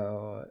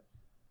 So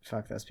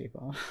fuck those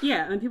people.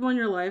 Yeah, and people in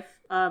your life,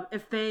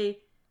 if they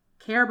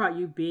care about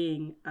you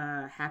being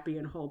a happy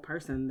and whole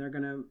person, they're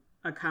going to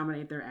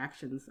accommodate their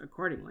actions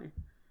accordingly.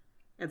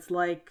 It's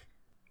like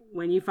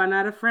when you find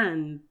out a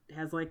friend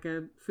has like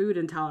a food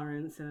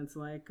intolerance and it's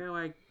like, oh,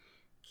 I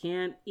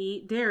can't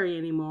eat dairy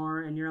anymore,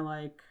 and you're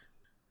like,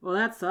 well,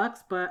 that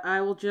sucks, but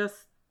I will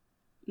just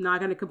not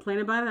going to complain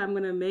about it. I'm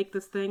going to make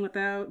this thing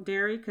without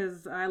dairy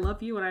because I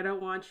love you and I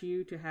don't want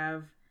you to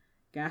have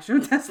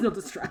gastrointestinal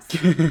distress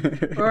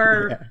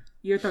or yeah,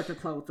 your throat to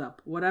close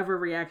up, whatever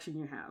reaction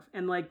you have.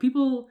 And like,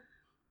 people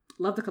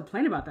love to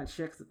complain about that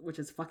shit, which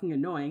is fucking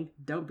annoying.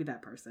 Don't be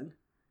that person.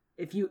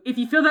 If you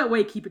feel that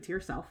way, keep it to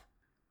yourself,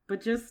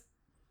 but just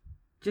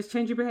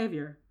change your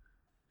behavior.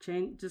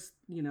 Just,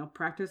 you know,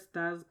 practice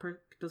those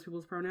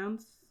people's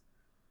pronouns.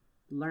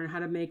 Learn how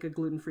to make a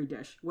gluten-free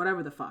dish.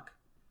 Whatever the fuck.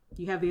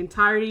 You have the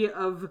entirety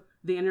of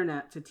the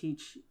internet to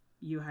teach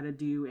you how to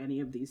do any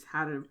of these,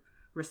 how to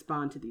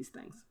respond to these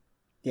things.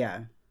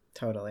 Yeah,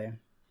 totally.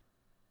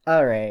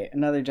 All right,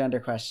 another gender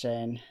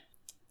question.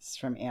 This is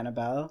from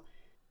Annabelle,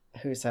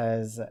 who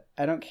says,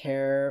 I don't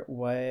care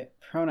what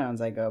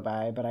pronouns I go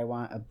by, but I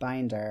want a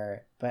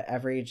binder. But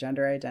every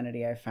gender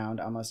identity I found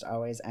almost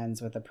always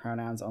ends with the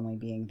pronouns only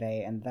being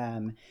they and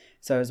them.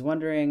 So I was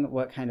wondering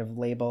what kind of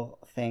label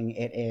thing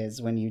it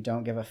is when you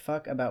don't give a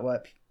fuck about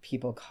what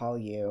people call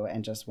you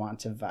and just want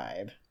to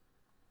vibe.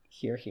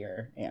 Hear,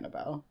 hear,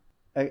 Annabelle.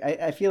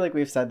 I feel like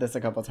we've said this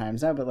a couple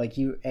times now, but like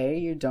you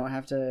don't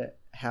have to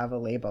have a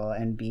label,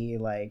 and B,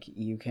 like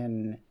you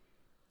can,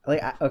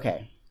 like,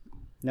 okay,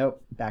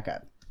 nope, back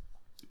up.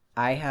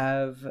 I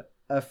have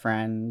a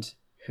friend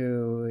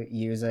who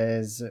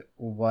uses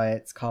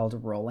what's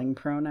called rolling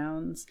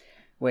pronouns,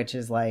 which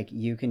is like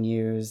you can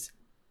use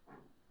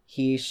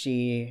he,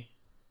 she,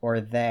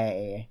 or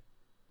they.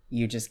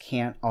 You just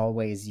can't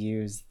always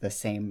use the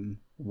same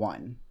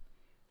one.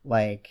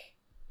 Like,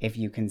 if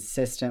you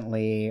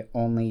consistently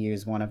only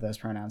use one of those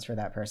pronouns for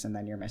that person,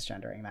 then you're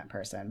misgendering that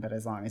person. But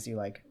as long as you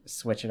like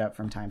switch it up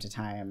from time to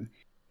time,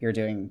 you're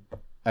doing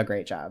a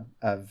great job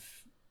of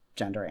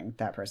gendering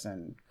that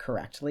person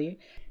correctly,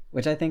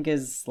 which I think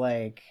is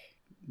like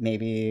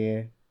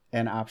maybe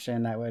an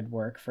option that would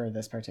work for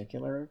this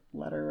particular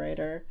letter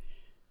writer.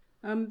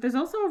 There's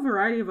also a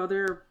variety of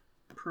other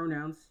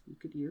pronouns you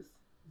could use.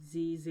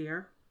 Z,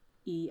 zir,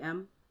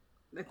 em.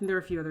 I think there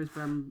are a few others,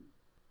 but I'm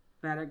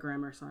bad at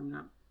grammar, so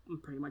I'm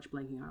pretty much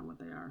blanking on what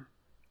they are.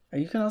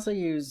 You can also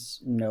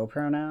use no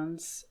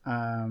pronouns.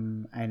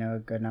 I know a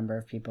good number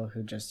of people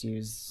who just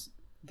use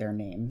their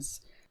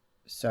names.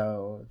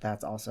 So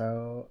that's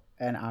also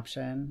an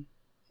option.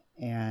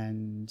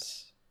 And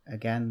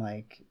again,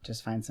 like,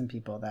 just find some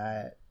people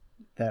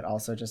that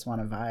also just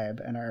want to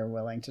vibe and are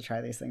willing to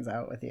try these things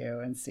out with you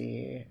and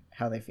see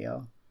how they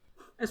feel.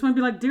 I just want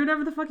to be like, do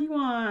whatever the fuck you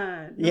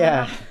want.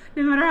 No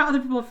matter how other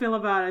people feel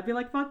about it. I'd be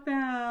like, fuck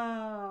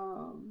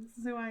them. This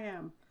is who I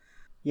am.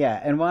 Yeah,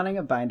 and wanting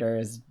a binder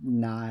is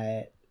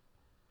not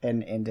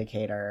an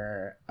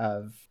indicator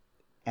of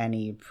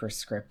any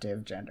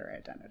prescriptive gender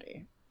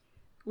identity.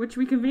 Which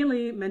we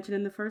conveniently mentioned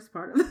in the first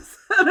part of this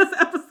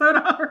episode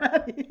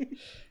already.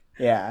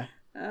 Yeah.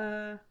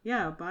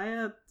 Buy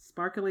a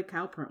sparkly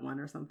cow print one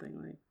or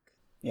something like.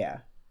 Yeah.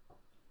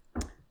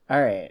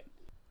 All right.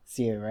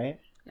 See you, right?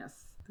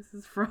 Yes. This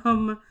is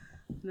from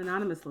an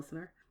anonymous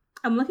listener.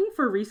 I'm looking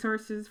for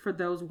resources for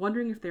those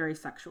wondering if they're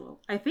asexual.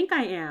 I think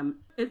I am.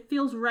 It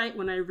feels right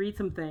when I read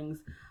some things,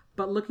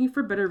 but looking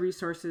for better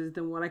resources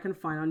than what I can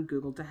find on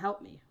Google to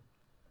help me.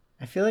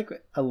 I feel like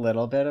a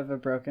little bit of a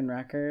broken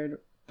record,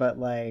 but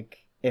like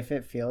if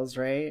it feels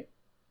right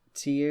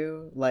to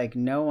you, like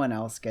no one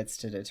else gets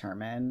to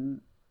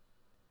determine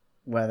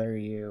whether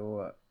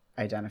you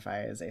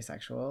identify as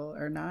asexual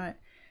or not.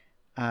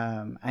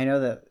 I know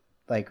that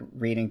like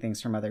reading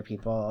things from other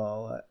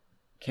people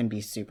can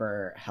be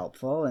super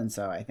helpful, and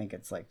so I think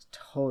it's like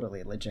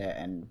totally legit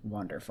and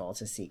wonderful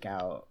to seek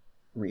out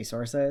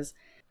resources.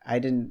 I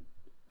didn't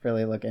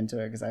really look into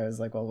it because I was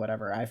like, well,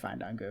 whatever I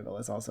find on Google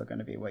is also going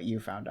to be what you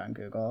found on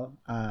Google,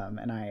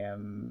 and I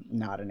am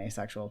not an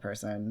asexual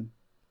person,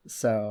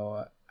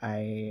 so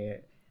I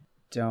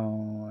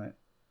don't,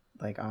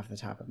 like, off the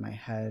top of my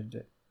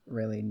head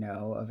really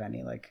know of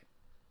any like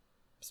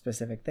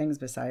specific things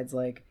besides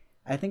like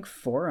I think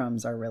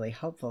forums are really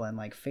helpful and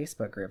like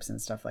Facebook groups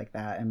and stuff like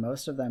that. And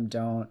most of them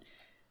don't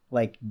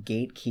like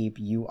gatekeep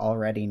you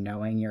already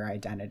knowing your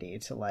identity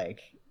to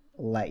like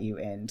let you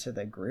into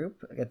the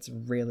group. It's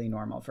really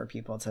normal for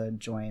people to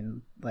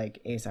join like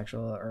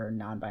asexual or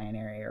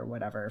non-binary or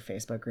whatever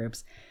Facebook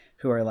groups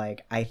who are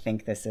like, I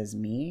think this is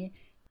me.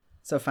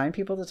 So find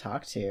people to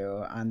talk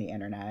to on the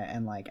internet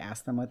and like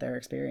ask them what their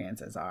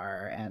experiences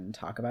are and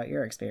talk about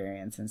your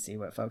experience and see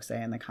what folks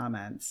say in the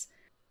comments.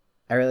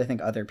 I really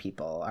think other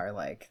people are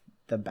like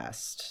the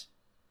best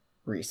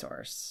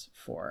resource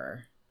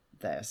for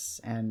this.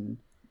 And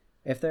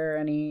if there are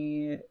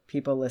any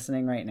people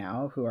listening right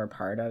now who are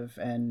part of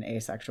an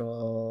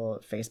asexual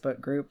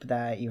Facebook group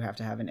that you have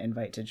to have an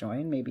invite to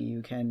join, maybe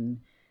you can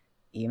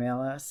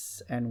email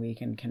us and we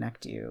can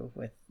connect you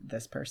with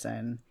this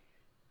person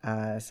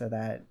so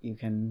that you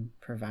can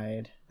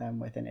provide them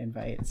with an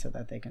invite so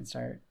that they can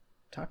start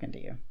talking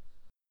to you.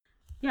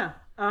 Yeah.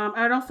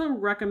 I'd also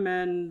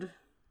recommend,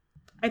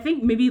 I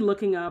think maybe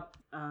looking up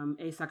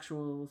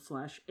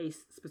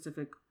asexual/ace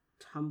specific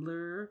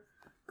Tumblr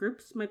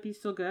groups might be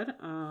still good.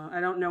 I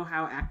don't know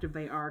how active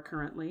they are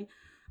currently,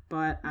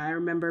 but I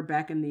remember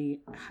back in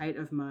the height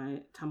of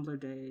my Tumblr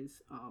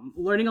days,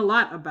 learning a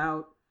lot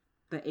about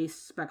the ace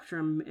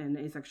spectrum and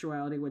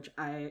asexuality, which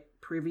I,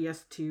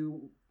 previous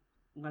to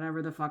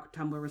whenever the fuck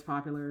Tumblr was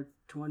popular,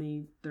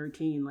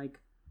 2013, like,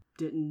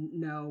 didn't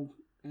know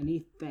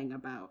anything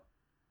about.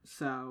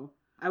 So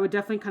I would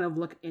definitely kind of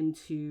look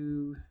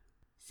into,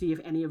 see if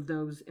any of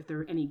those, if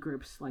there are any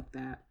groups like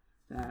that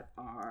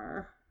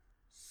are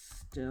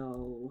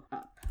still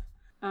up.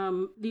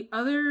 The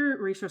other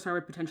resource I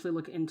would potentially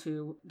look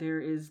into,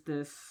 there is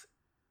this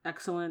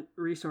excellent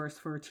resource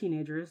for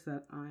teenagers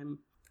that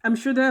I'm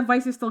sure the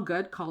advice is still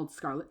good, called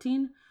Scarlet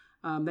Teen.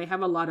 They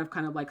have a lot of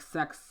kind of like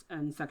sex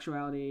and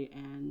sexuality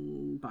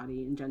and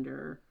body and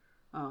gender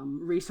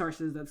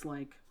resources that's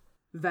like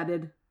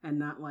vetted and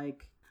not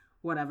like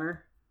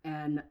whatever.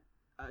 And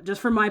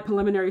just for my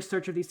preliminary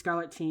search of these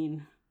Scarlet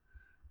Teen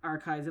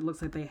archives, it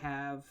looks like they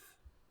have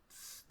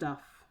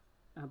stuff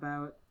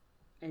about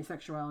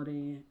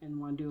asexuality and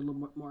want to do a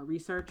little more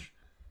research.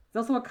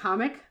 There's also a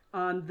comic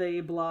on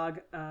the blog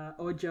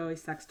Ojo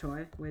Sex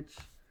Toy, which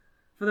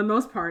for the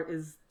most part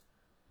is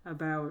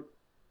about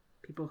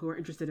people who are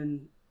interested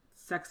in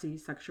sexy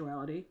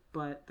sexuality,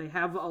 but they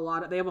have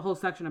a whole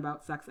section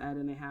about sex ed,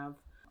 and they have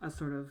a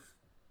sort of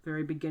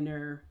very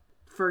beginner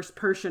first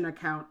person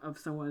account of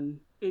someone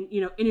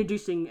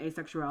introducing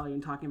asexuality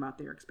and talking about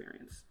their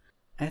experience.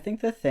 I think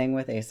the thing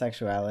with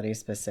asexuality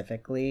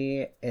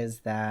specifically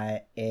is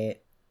that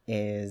it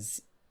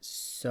is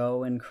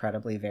so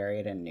incredibly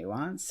varied and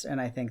nuanced, and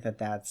I think that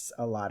that's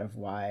a lot of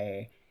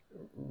why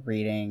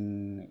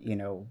reading,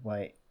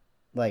 what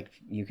like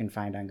you can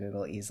find on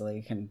Google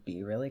easily can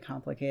be really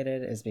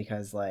complicated, is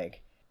because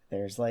like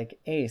there's like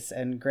ace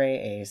and gray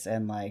ace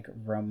and like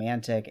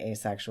romantic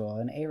asexual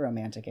and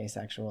aromantic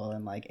asexual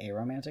and like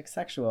aromantic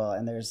sexual,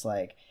 and there's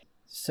like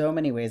so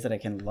many ways that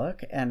it can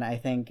look. And I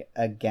think,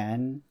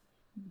 again,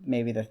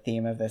 maybe the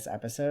theme of this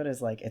episode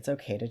is like, it's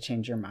okay to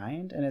change your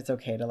mind, and it's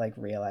okay to like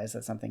realize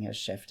that something has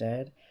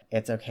shifted.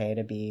 It's okay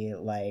to be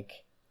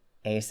like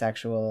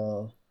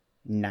asexual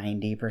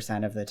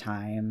 90% of the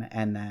time,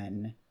 and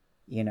then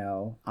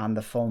on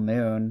the full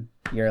moon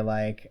you're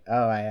like,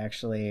 oh, I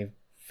actually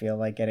feel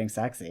like getting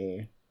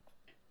sexy.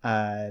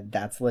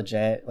 That's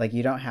legit. Like,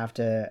 you don't have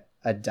to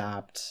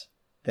adopt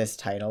this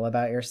title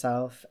about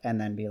yourself and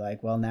then be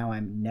like, well, now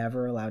I'm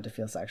never allowed to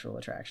feel sexual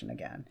attraction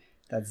again.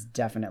 That's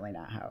definitely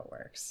not how it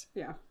works.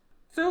 Yeah.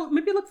 So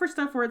maybe look for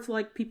stuff where it's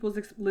like people's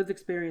lived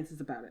experiences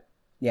about it.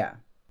 Yeah.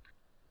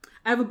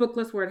 I have a book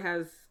list where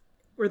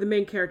the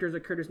main characters or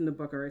characters in the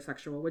book are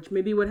asexual, which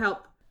maybe would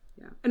help.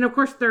 Yeah. And of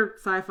course they're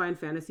sci-fi and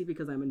fantasy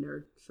because I'm a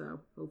nerd.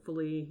 So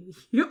hopefully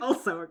you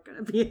also are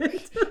going to be in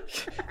it.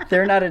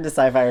 They're not into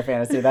sci-fi or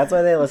fantasy. That's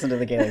why they listen to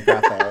the Gaelic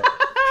Prophet.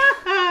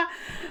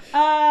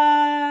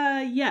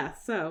 Yeah.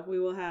 So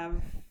we'll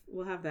have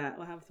that.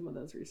 We'll have some of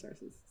those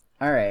resources.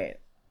 All right.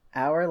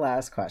 Our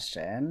last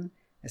question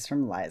is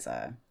from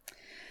Liza,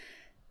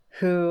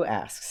 who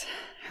asks,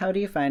 how do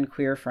you find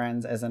queer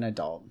friends as an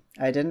adult?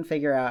 I didn't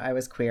figure out I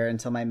was queer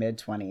until my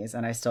mid-20s,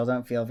 and I still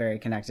don't feel very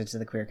connected to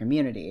the queer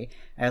community.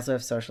 I also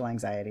have social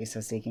anxiety, so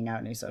seeking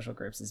out new social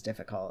groups is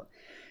difficult.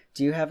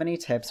 Do you have any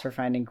tips for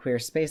finding queer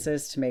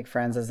spaces to make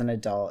friends as an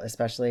adult,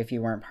 especially if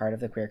you weren't part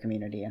of the queer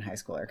community in high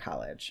school or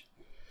college?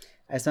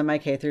 I spent my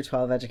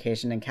K-12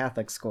 education in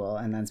Catholic school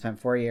and then spent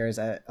 4 years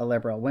at a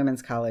liberal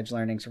women's college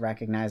learning to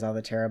recognize all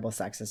the terrible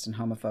sexist and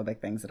homophobic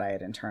things that I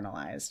had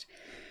internalized.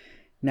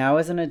 Now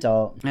as an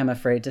adult, I'm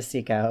afraid to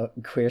seek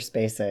out queer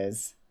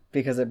spaces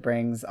because it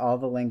brings all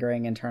the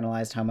lingering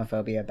internalized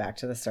homophobia back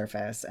to the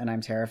surface, and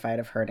I'm terrified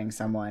of hurting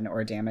someone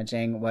or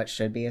damaging what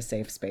should be a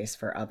safe space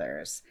for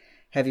others.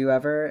 Have you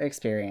ever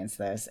experienced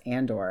this,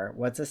 and/or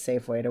what's a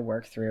safe way to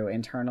work through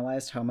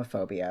internalized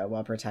homophobia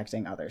while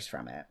protecting others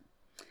from it?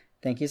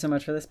 Thank you so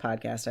much for this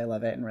podcast. I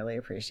love it and really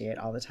appreciate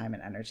all the time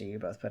and energy you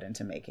both put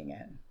into making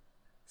it.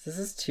 So this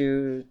is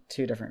two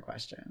different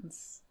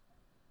questions.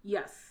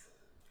 Yes.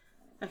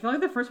 I feel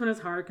like the first one is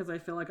hard because I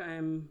feel like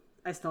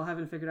I still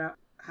haven't figured out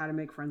how to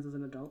make friends as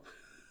an adult.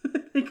 I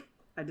think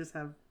I just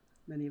have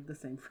many of the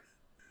same friends.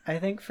 I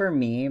think for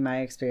me,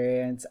 my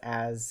experience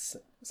as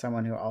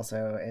someone who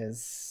also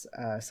is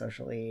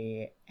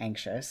socially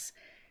anxious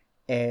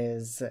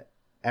is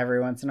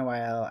every once in a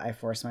while I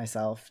force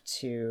myself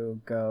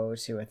to go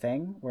to a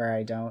thing where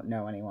I don't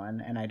know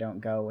anyone and I don't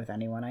go with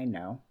anyone I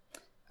know.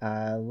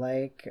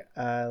 Like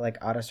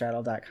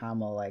autostraddle.com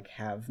will like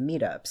have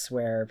meetups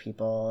where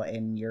people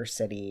in your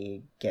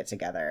city get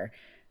together.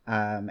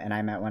 And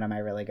I met one of my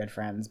really good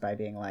friends by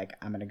being like,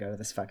 I'm gonna go to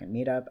this fucking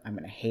meetup. I'm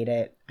gonna hate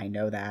it. I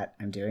know that.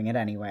 I'm doing it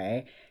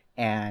anyway.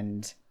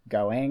 And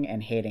going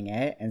and hating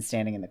it and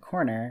standing in the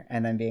corner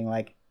and then being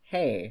like,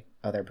 hey,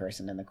 other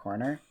person in the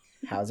corner,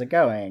 how's it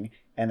going?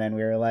 And then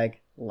we were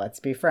like, let's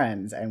be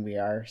friends. And we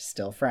are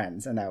still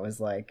friends. And that was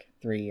like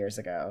 3 years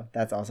ago.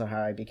 That's also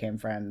how I became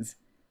friends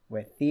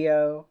with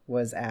Theo,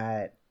 was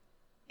at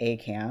a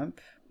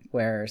camp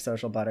where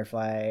social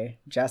butterfly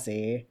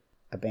Jesse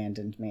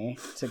abandoned me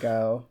to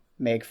go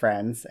make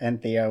friends.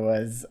 And Theo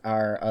was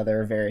our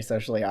other very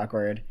socially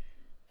awkward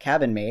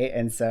cabin mate.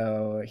 And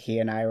so he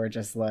and I were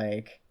just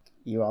like,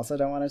 you also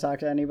don't want to talk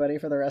to anybody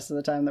for the rest of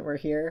the time that we're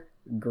here?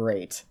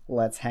 Great,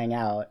 let's hang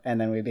out. And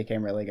then we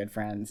became really good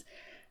friends.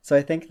 So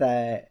I think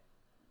that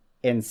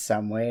in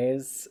some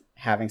ways,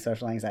 having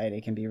social anxiety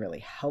can be really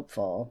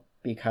helpful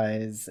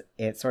because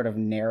it sort of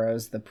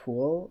narrows the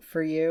pool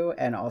for you.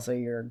 And also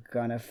you're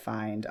going to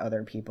find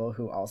other people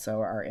who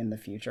also are in the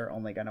future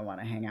only going to want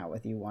to hang out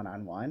with you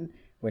one-on-one,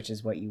 which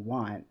is what you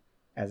want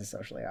as a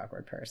socially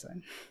awkward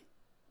person.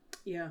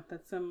 Yeah,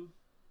 that's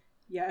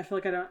yeah, I feel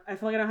like I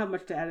don't have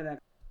much to add to that.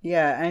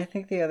 Yeah, I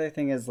think the other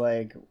thing is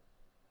like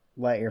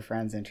let your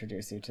friends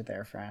introduce you to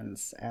their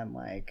friends. And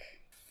like,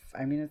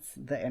 I mean, it's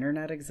the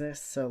internet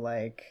exists, so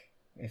like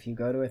if you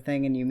go to a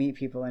thing and you meet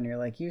people and you're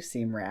like, you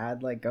seem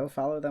rad, like go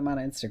follow them on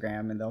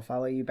Instagram and they'll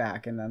follow you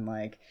back. And then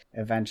like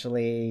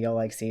eventually you'll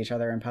like see each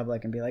other in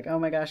public and be like, oh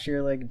my gosh,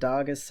 your like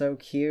dog is so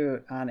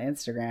cute on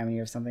Instagram, and you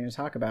have something to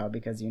talk about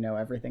because you know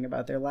everything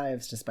about their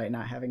lives despite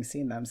not having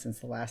seen them since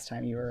the last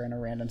time you were in a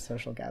random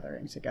social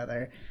gathering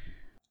together.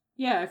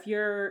 Yeah, if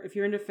you're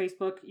into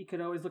Facebook, you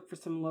could always look for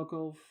some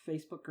local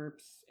Facebook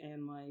groups,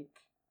 and like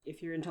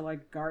if you're into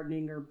like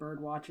gardening or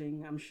bird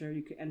watching, I'm sure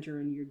you could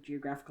enter in your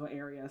geographical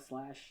area /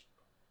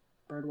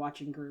 bird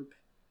watching group.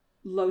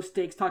 Low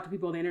stakes, talk to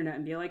people on the internet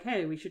and be like,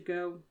 hey, we could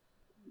go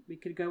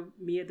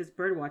meet at this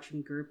bird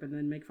watching group and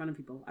then make fun of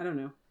people. I don't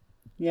know.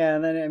 Yeah,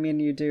 and then I mean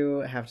you do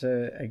have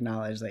to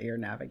acknowledge that you're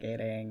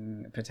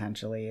navigating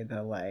potentially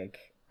the like,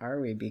 are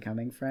we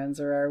becoming friends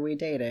or are we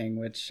dating?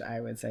 Which I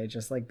would say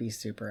just like be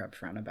super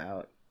upfront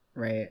about,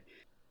 right?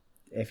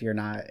 If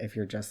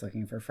you're just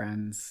looking for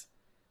friends,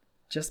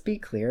 just be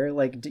clear.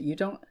 Like you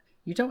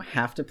don't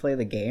have to play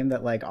the game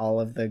that like all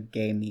of the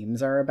gay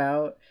memes are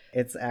about.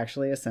 It's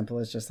actually as simple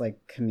as just like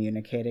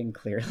communicating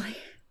clearly.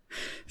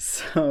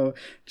 So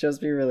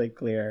just be really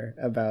clear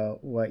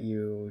about what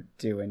you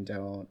do and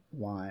don't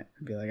want.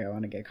 Be like, I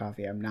want to get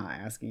coffee. I'm not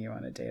asking you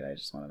on a date. I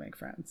just want to make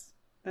friends.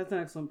 That's an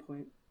excellent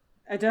point.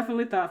 I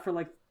definitely thought for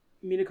like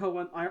me and Nicole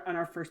on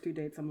our first 2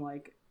 dates, I'm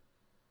like,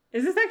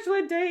 is this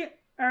actually a date?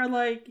 Or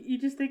like you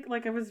just think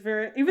like I was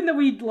very, even though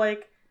we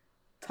like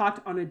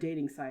talked on a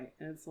dating site,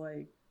 and it's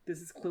like this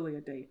is clearly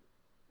a date,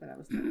 but I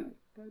was not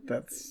like,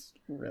 That's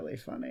really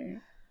funny.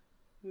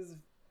 It was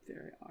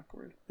very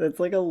awkward. That's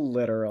like a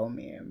literal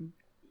meme.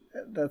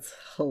 That's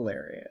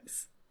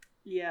hilarious.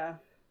 Yeah.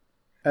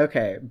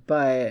 Okay,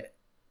 but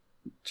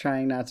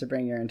trying not to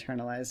bring your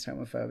internalized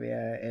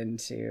homophobia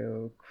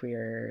into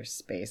queer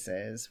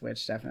spaces,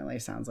 which definitely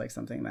sounds like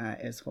something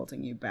that is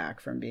holding you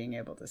back from being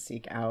able to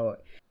seek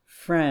out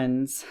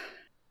friends.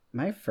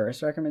 My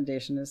first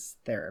recommendation is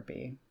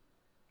therapy.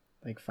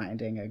 Like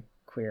finding a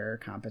queer,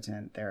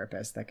 competent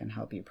therapist that can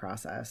help you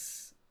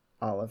process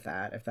all of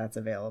that. If that's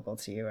available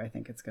to you, I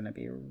think it's going to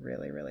be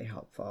really, really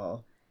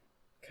helpful.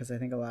 Because I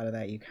think a lot of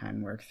that you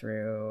can work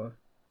through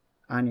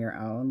on your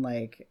own.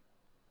 Like,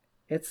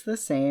 it's the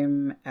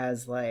same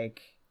as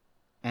like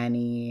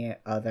any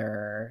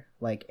other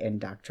like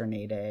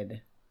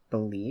indoctrinated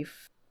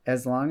belief.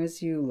 As long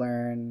as you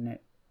learn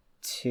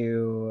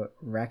to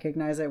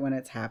recognize it when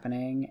it's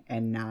happening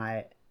and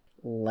not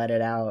let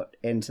it out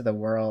into the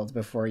world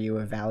before you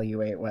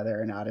evaluate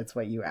whether or not it's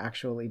what you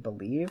actually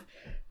believe.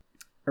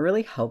 A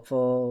really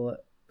helpful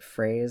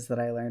phrase that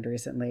I learned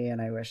recently,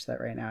 and I wish that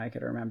right now I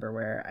could remember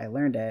where I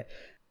learned it,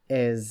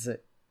 is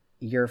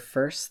your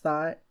first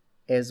thought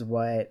is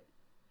what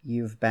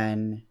you've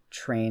been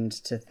trained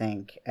to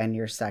think, and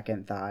your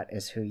second thought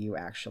is who you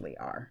actually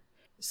are.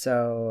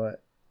 So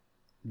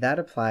that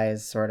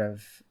applies sort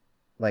of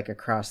like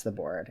across the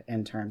board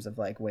in terms of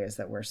like ways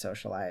that we're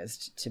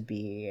socialized to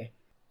be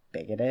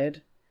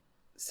bigoted.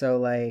 So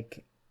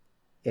like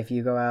if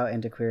you go out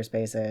into queer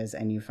spaces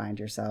and you find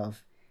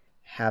yourself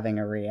having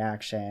a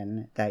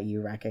reaction that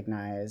you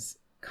recognize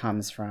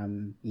comes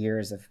from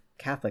years of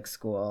Catholic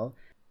school,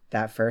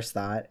 that first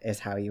thought is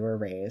how you were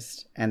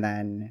raised. And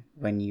then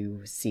when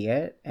you see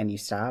it and you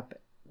stop,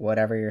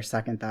 whatever your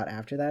second thought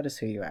after that is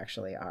who you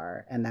actually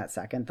are. And that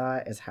second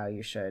thought is how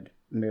you should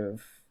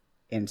move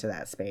into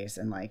that space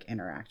and like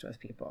interact with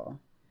people.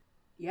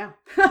 Yeah.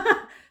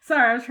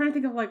 Sorry, I was trying to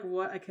think of like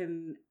what I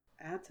can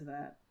add to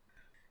that.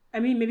 I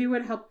mean, maybe it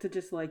would help to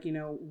just like,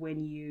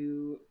 when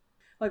you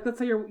like, let's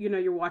say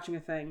you're watching a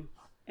thing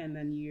and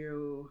then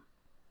you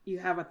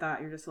have a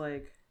thought, you're just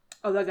like,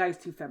 oh, that guy's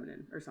too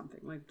feminine or something,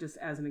 like just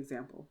as an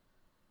example.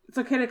 It's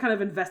okay to kind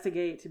of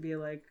investigate, to be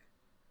like,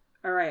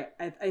 all right,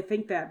 I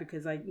think that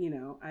because I've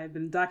been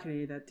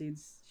indoctrinated that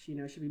dudes,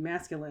 should be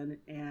masculine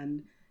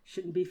and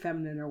shouldn't be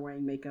feminine or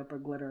wearing makeup or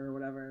glitter or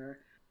whatever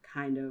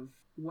kind of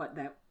what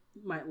that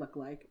might look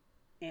like.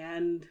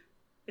 And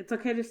it's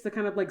okay just to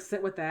kind of like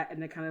sit with that and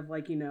to kind of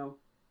like,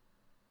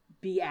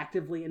 be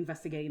actively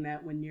investigating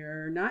that when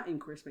you're not in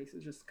queer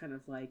spaces, just kind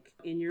of like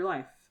in your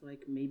life.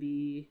 Like maybe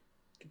you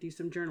could do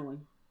some journaling.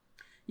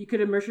 You could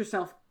immerse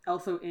yourself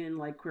also in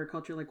like queer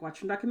culture, like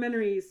watching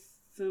documentaries,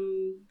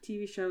 some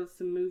TV shows,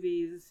 some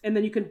movies, and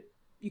then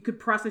you could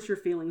process your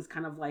feelings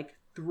kind of like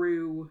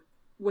through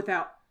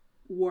without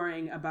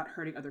worrying about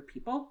hurting other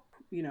people.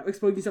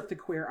 Exposing yourself to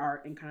queer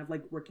art and kind of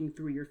like working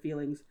through your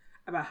feelings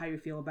about how you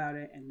feel about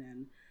it, and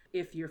then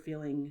if you're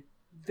feeling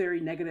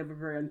very negative or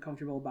very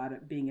uncomfortable about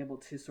it, being able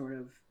to sort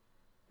of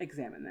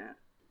examine that.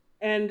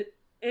 And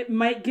it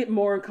might get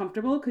more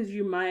uncomfortable because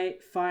you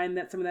might find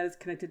that some of that is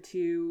connected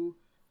to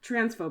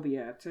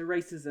transphobia, to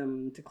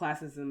racism, to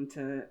classism,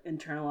 to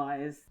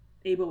internalized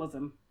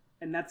ableism,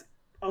 and that's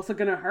also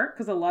gonna hurt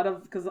because a lot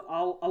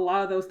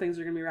of those things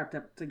are gonna be wrapped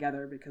up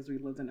together because we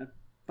lived in a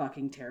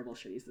fucking terrible,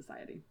 shitty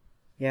society.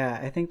 Yeah,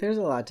 I think there's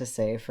a lot to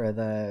say for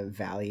the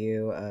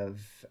value of,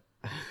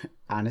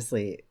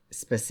 honestly,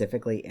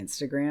 specifically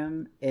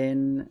Instagram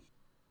in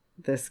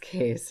this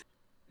case,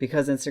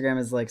 because Instagram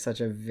is like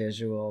such a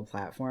visual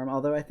platform,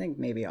 although I think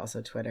maybe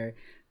also Twitter,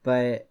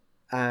 but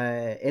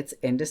it's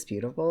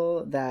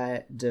indisputable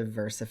that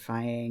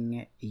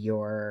diversifying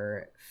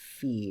your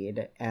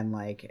feed and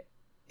like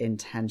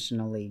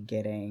intentionally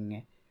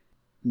getting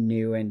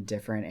new and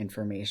different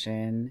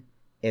information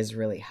is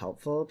really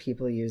helpful.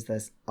 People use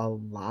this a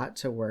lot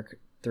to work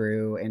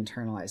through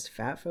internalized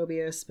fat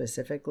phobia,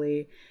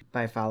 specifically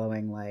by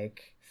following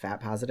like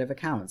fat positive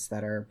accounts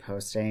that are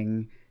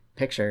posting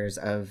pictures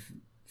of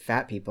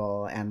fat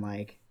people and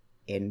like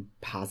in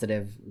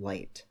positive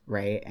light,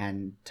 right?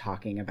 And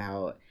talking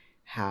about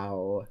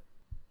how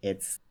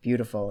it's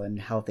beautiful and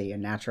healthy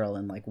and natural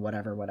and like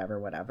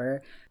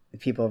whatever.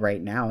 People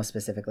right now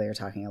specifically are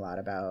talking a lot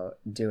about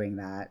doing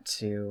that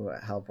to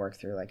help work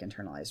through like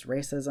internalized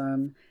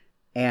racism.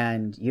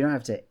 And you don't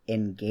have to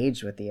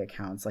engage with the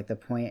accounts. Like the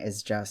point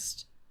is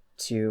just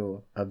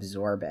to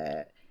absorb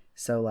it.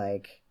 So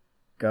like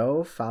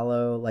go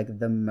follow like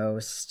the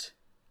most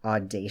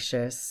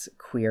audacious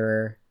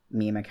queer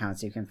meme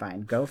accounts you can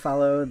find. Go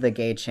follow the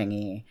Gay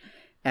Chingy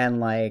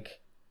and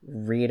like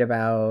read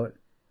about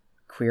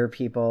queer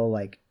people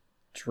like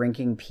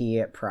drinking pee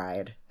at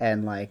Pride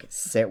and like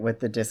sit with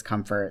the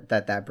discomfort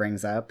that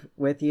brings up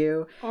with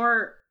you.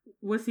 Or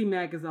Wussy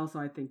Meg is also,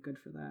 I think, good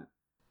for that.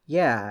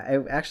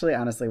 Yeah, actually,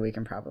 honestly, we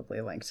can probably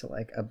link to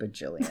like a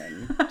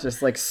bajillion,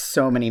 just like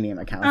so many meme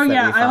accounts. Oh that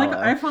yeah, we follow.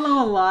 I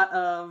follow a lot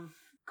of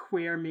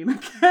queer meme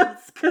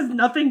accounts because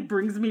nothing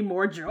brings me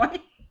more joy.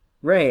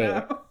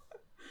 Right. So.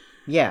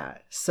 Yeah.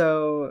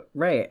 So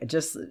right,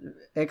 just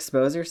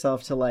expose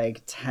yourself to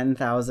like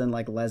 10,000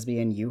 like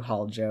lesbian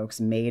U-Haul jokes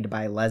made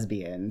by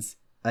lesbians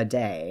a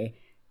day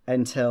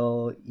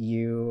until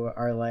you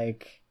are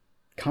like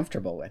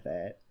comfortable with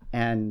it,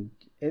 and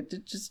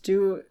just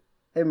do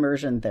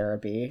immersion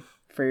therapy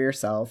for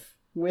yourself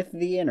with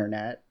the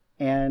internet.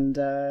 And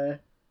I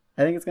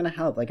think it's gonna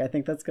help. Like I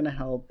think that's gonna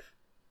help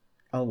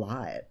a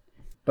lot,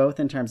 both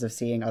in terms of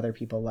seeing other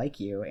people like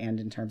you and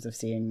in terms of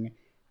seeing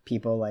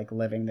people like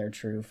living their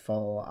true,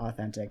 full,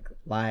 authentic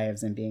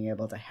lives and being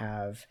able to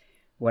have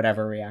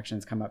whatever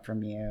reactions come up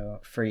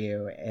for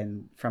you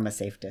and from a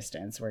safe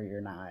distance where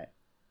you're not,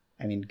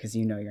 I mean, because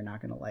you're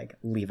not going to like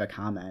leave a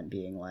comment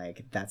being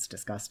like, that's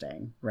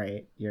disgusting,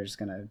 right? You're just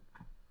going to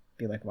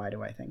be like, why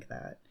do I think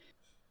that?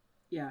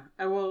 Yeah,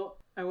 I will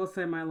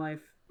say my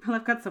life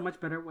got so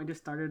much better when I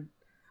just started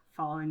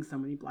following so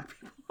many Black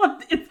people on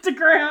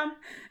Instagram.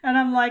 And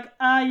I'm like,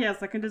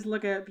 yes, I can just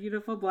look at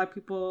beautiful Black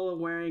people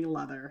wearing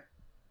leather.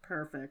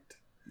 Perfect.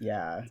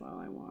 Yeah. That's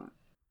all I want.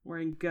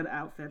 Wearing good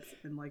outfits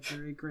in like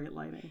very great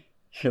lighting.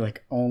 You're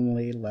like,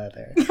 only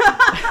leather.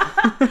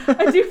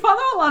 I do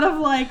follow a lot of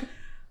like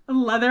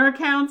leather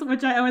accounts,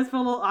 which I always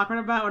feel a little awkward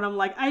about when I'm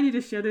like, I need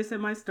to share this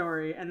in my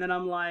story. And then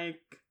I'm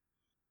like,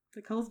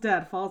 Nicole's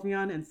dad follows me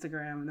on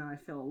Instagram. And now I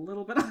feel a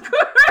little bit awkward.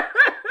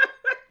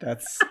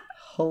 That's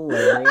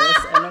hilarious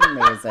and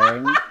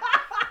amazing.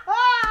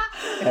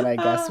 And I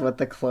guess what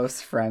the close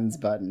friends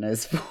button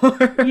is for.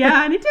 Yeah,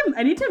 I need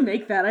to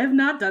make that. I have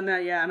not done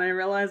that yet, and I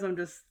realize I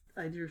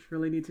just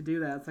really need to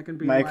do that so I can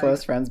be my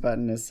close friends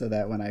button is so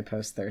that when I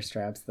post thirst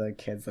traps, the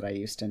kids that I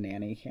used to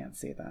nanny can't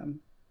see them.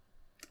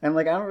 I'm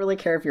like, I don't really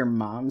care if your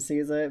mom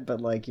sees it,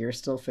 but like you're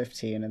still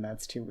 15 and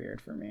that's too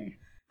weird for me.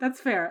 That's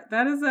fair.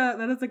 That is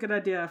a good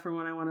idea for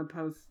when I want to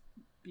post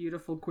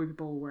beautiful queer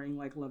people wearing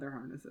like leather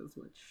harnesses,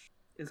 which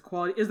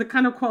is the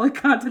kind of quality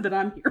content that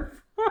I'm here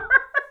for.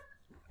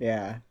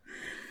 Yeah.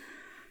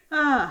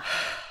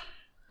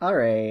 All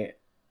right.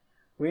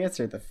 We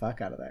answered the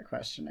fuck out of that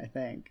question, I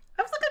think.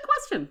 That was a good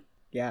question.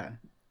 Yeah.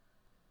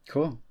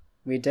 Cool.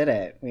 We did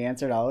it. We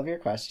answered all of your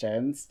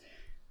questions.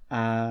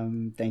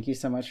 Thank you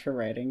so much for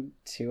writing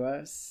to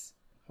us.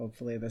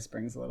 Hopefully this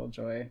brings a little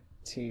joy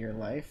to your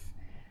life.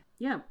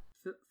 Yeah.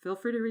 Feel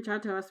free to reach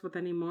out to us with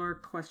any more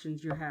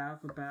questions you have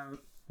about...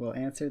 We'll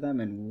answer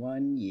them in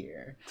 1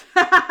 year.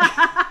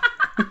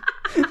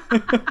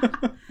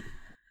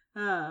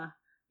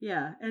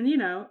 Yeah. And,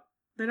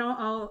 then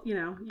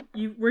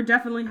we're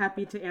definitely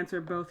happy to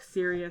answer both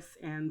serious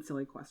and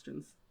silly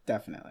questions.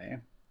 Definitely.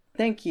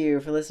 Thank you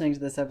for listening to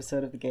this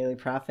episode of The Gaily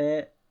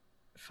Prophet.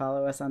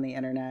 Follow us on the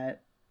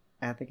internet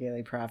at The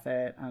Gaily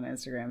Prophet on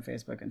Instagram,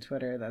 Facebook, and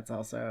Twitter. That's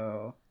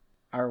also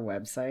our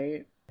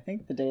website. I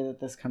think the day that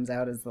this comes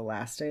out is the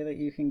last day that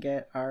you can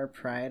get our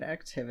Pride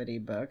activity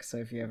book. So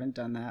if you haven't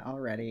done that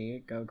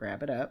already, go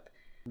grab it up.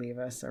 Leave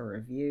us a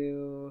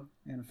review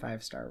and a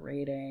 5-star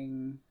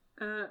rating.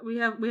 We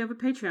have a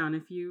Patreon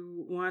if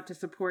you want to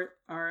support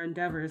our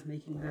endeavors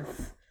making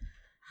this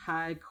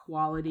high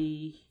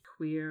quality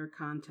queer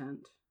content.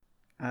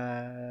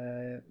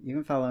 You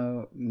can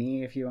follow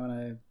me if you want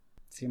to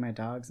see my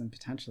dogs and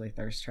potentially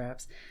thirst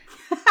traps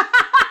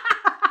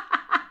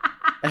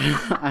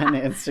on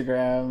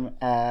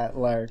Instagram at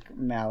Lark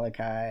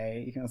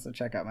Malachi. You can also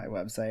check out my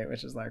website,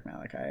 which is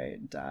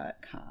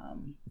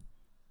larkmalachi.com.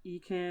 You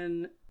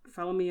can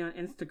follow me on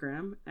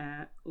Instagram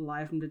at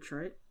Live from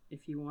Detroit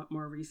if you want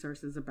more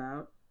resources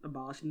about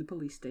abolishing the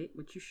police state,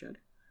 which you should.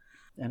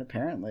 And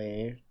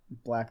apparently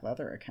black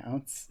leather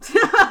accounts.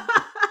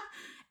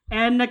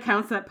 And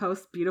accounts that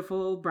post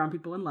beautiful brown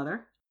people in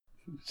leather.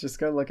 Just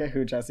go look at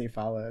who Jesse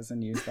follows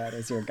and use that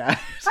as your guide.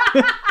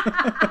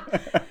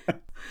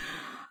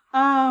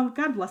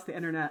 God bless the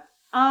internet.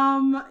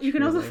 You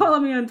can also follow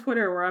me on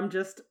Twitter where I'm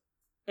just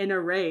in a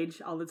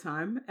rage all the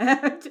time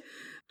at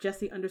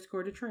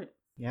Jesse_Detroit.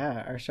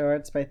 Yeah, our show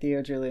art's by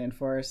Theo Julian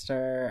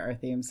Forrester. Our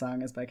theme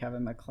song is by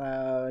Kevin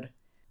MacLeod.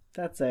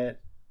 That's it.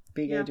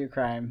 Be gay, do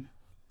crime.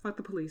 Fuck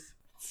the police.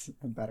 It's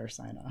a better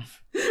sign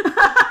off.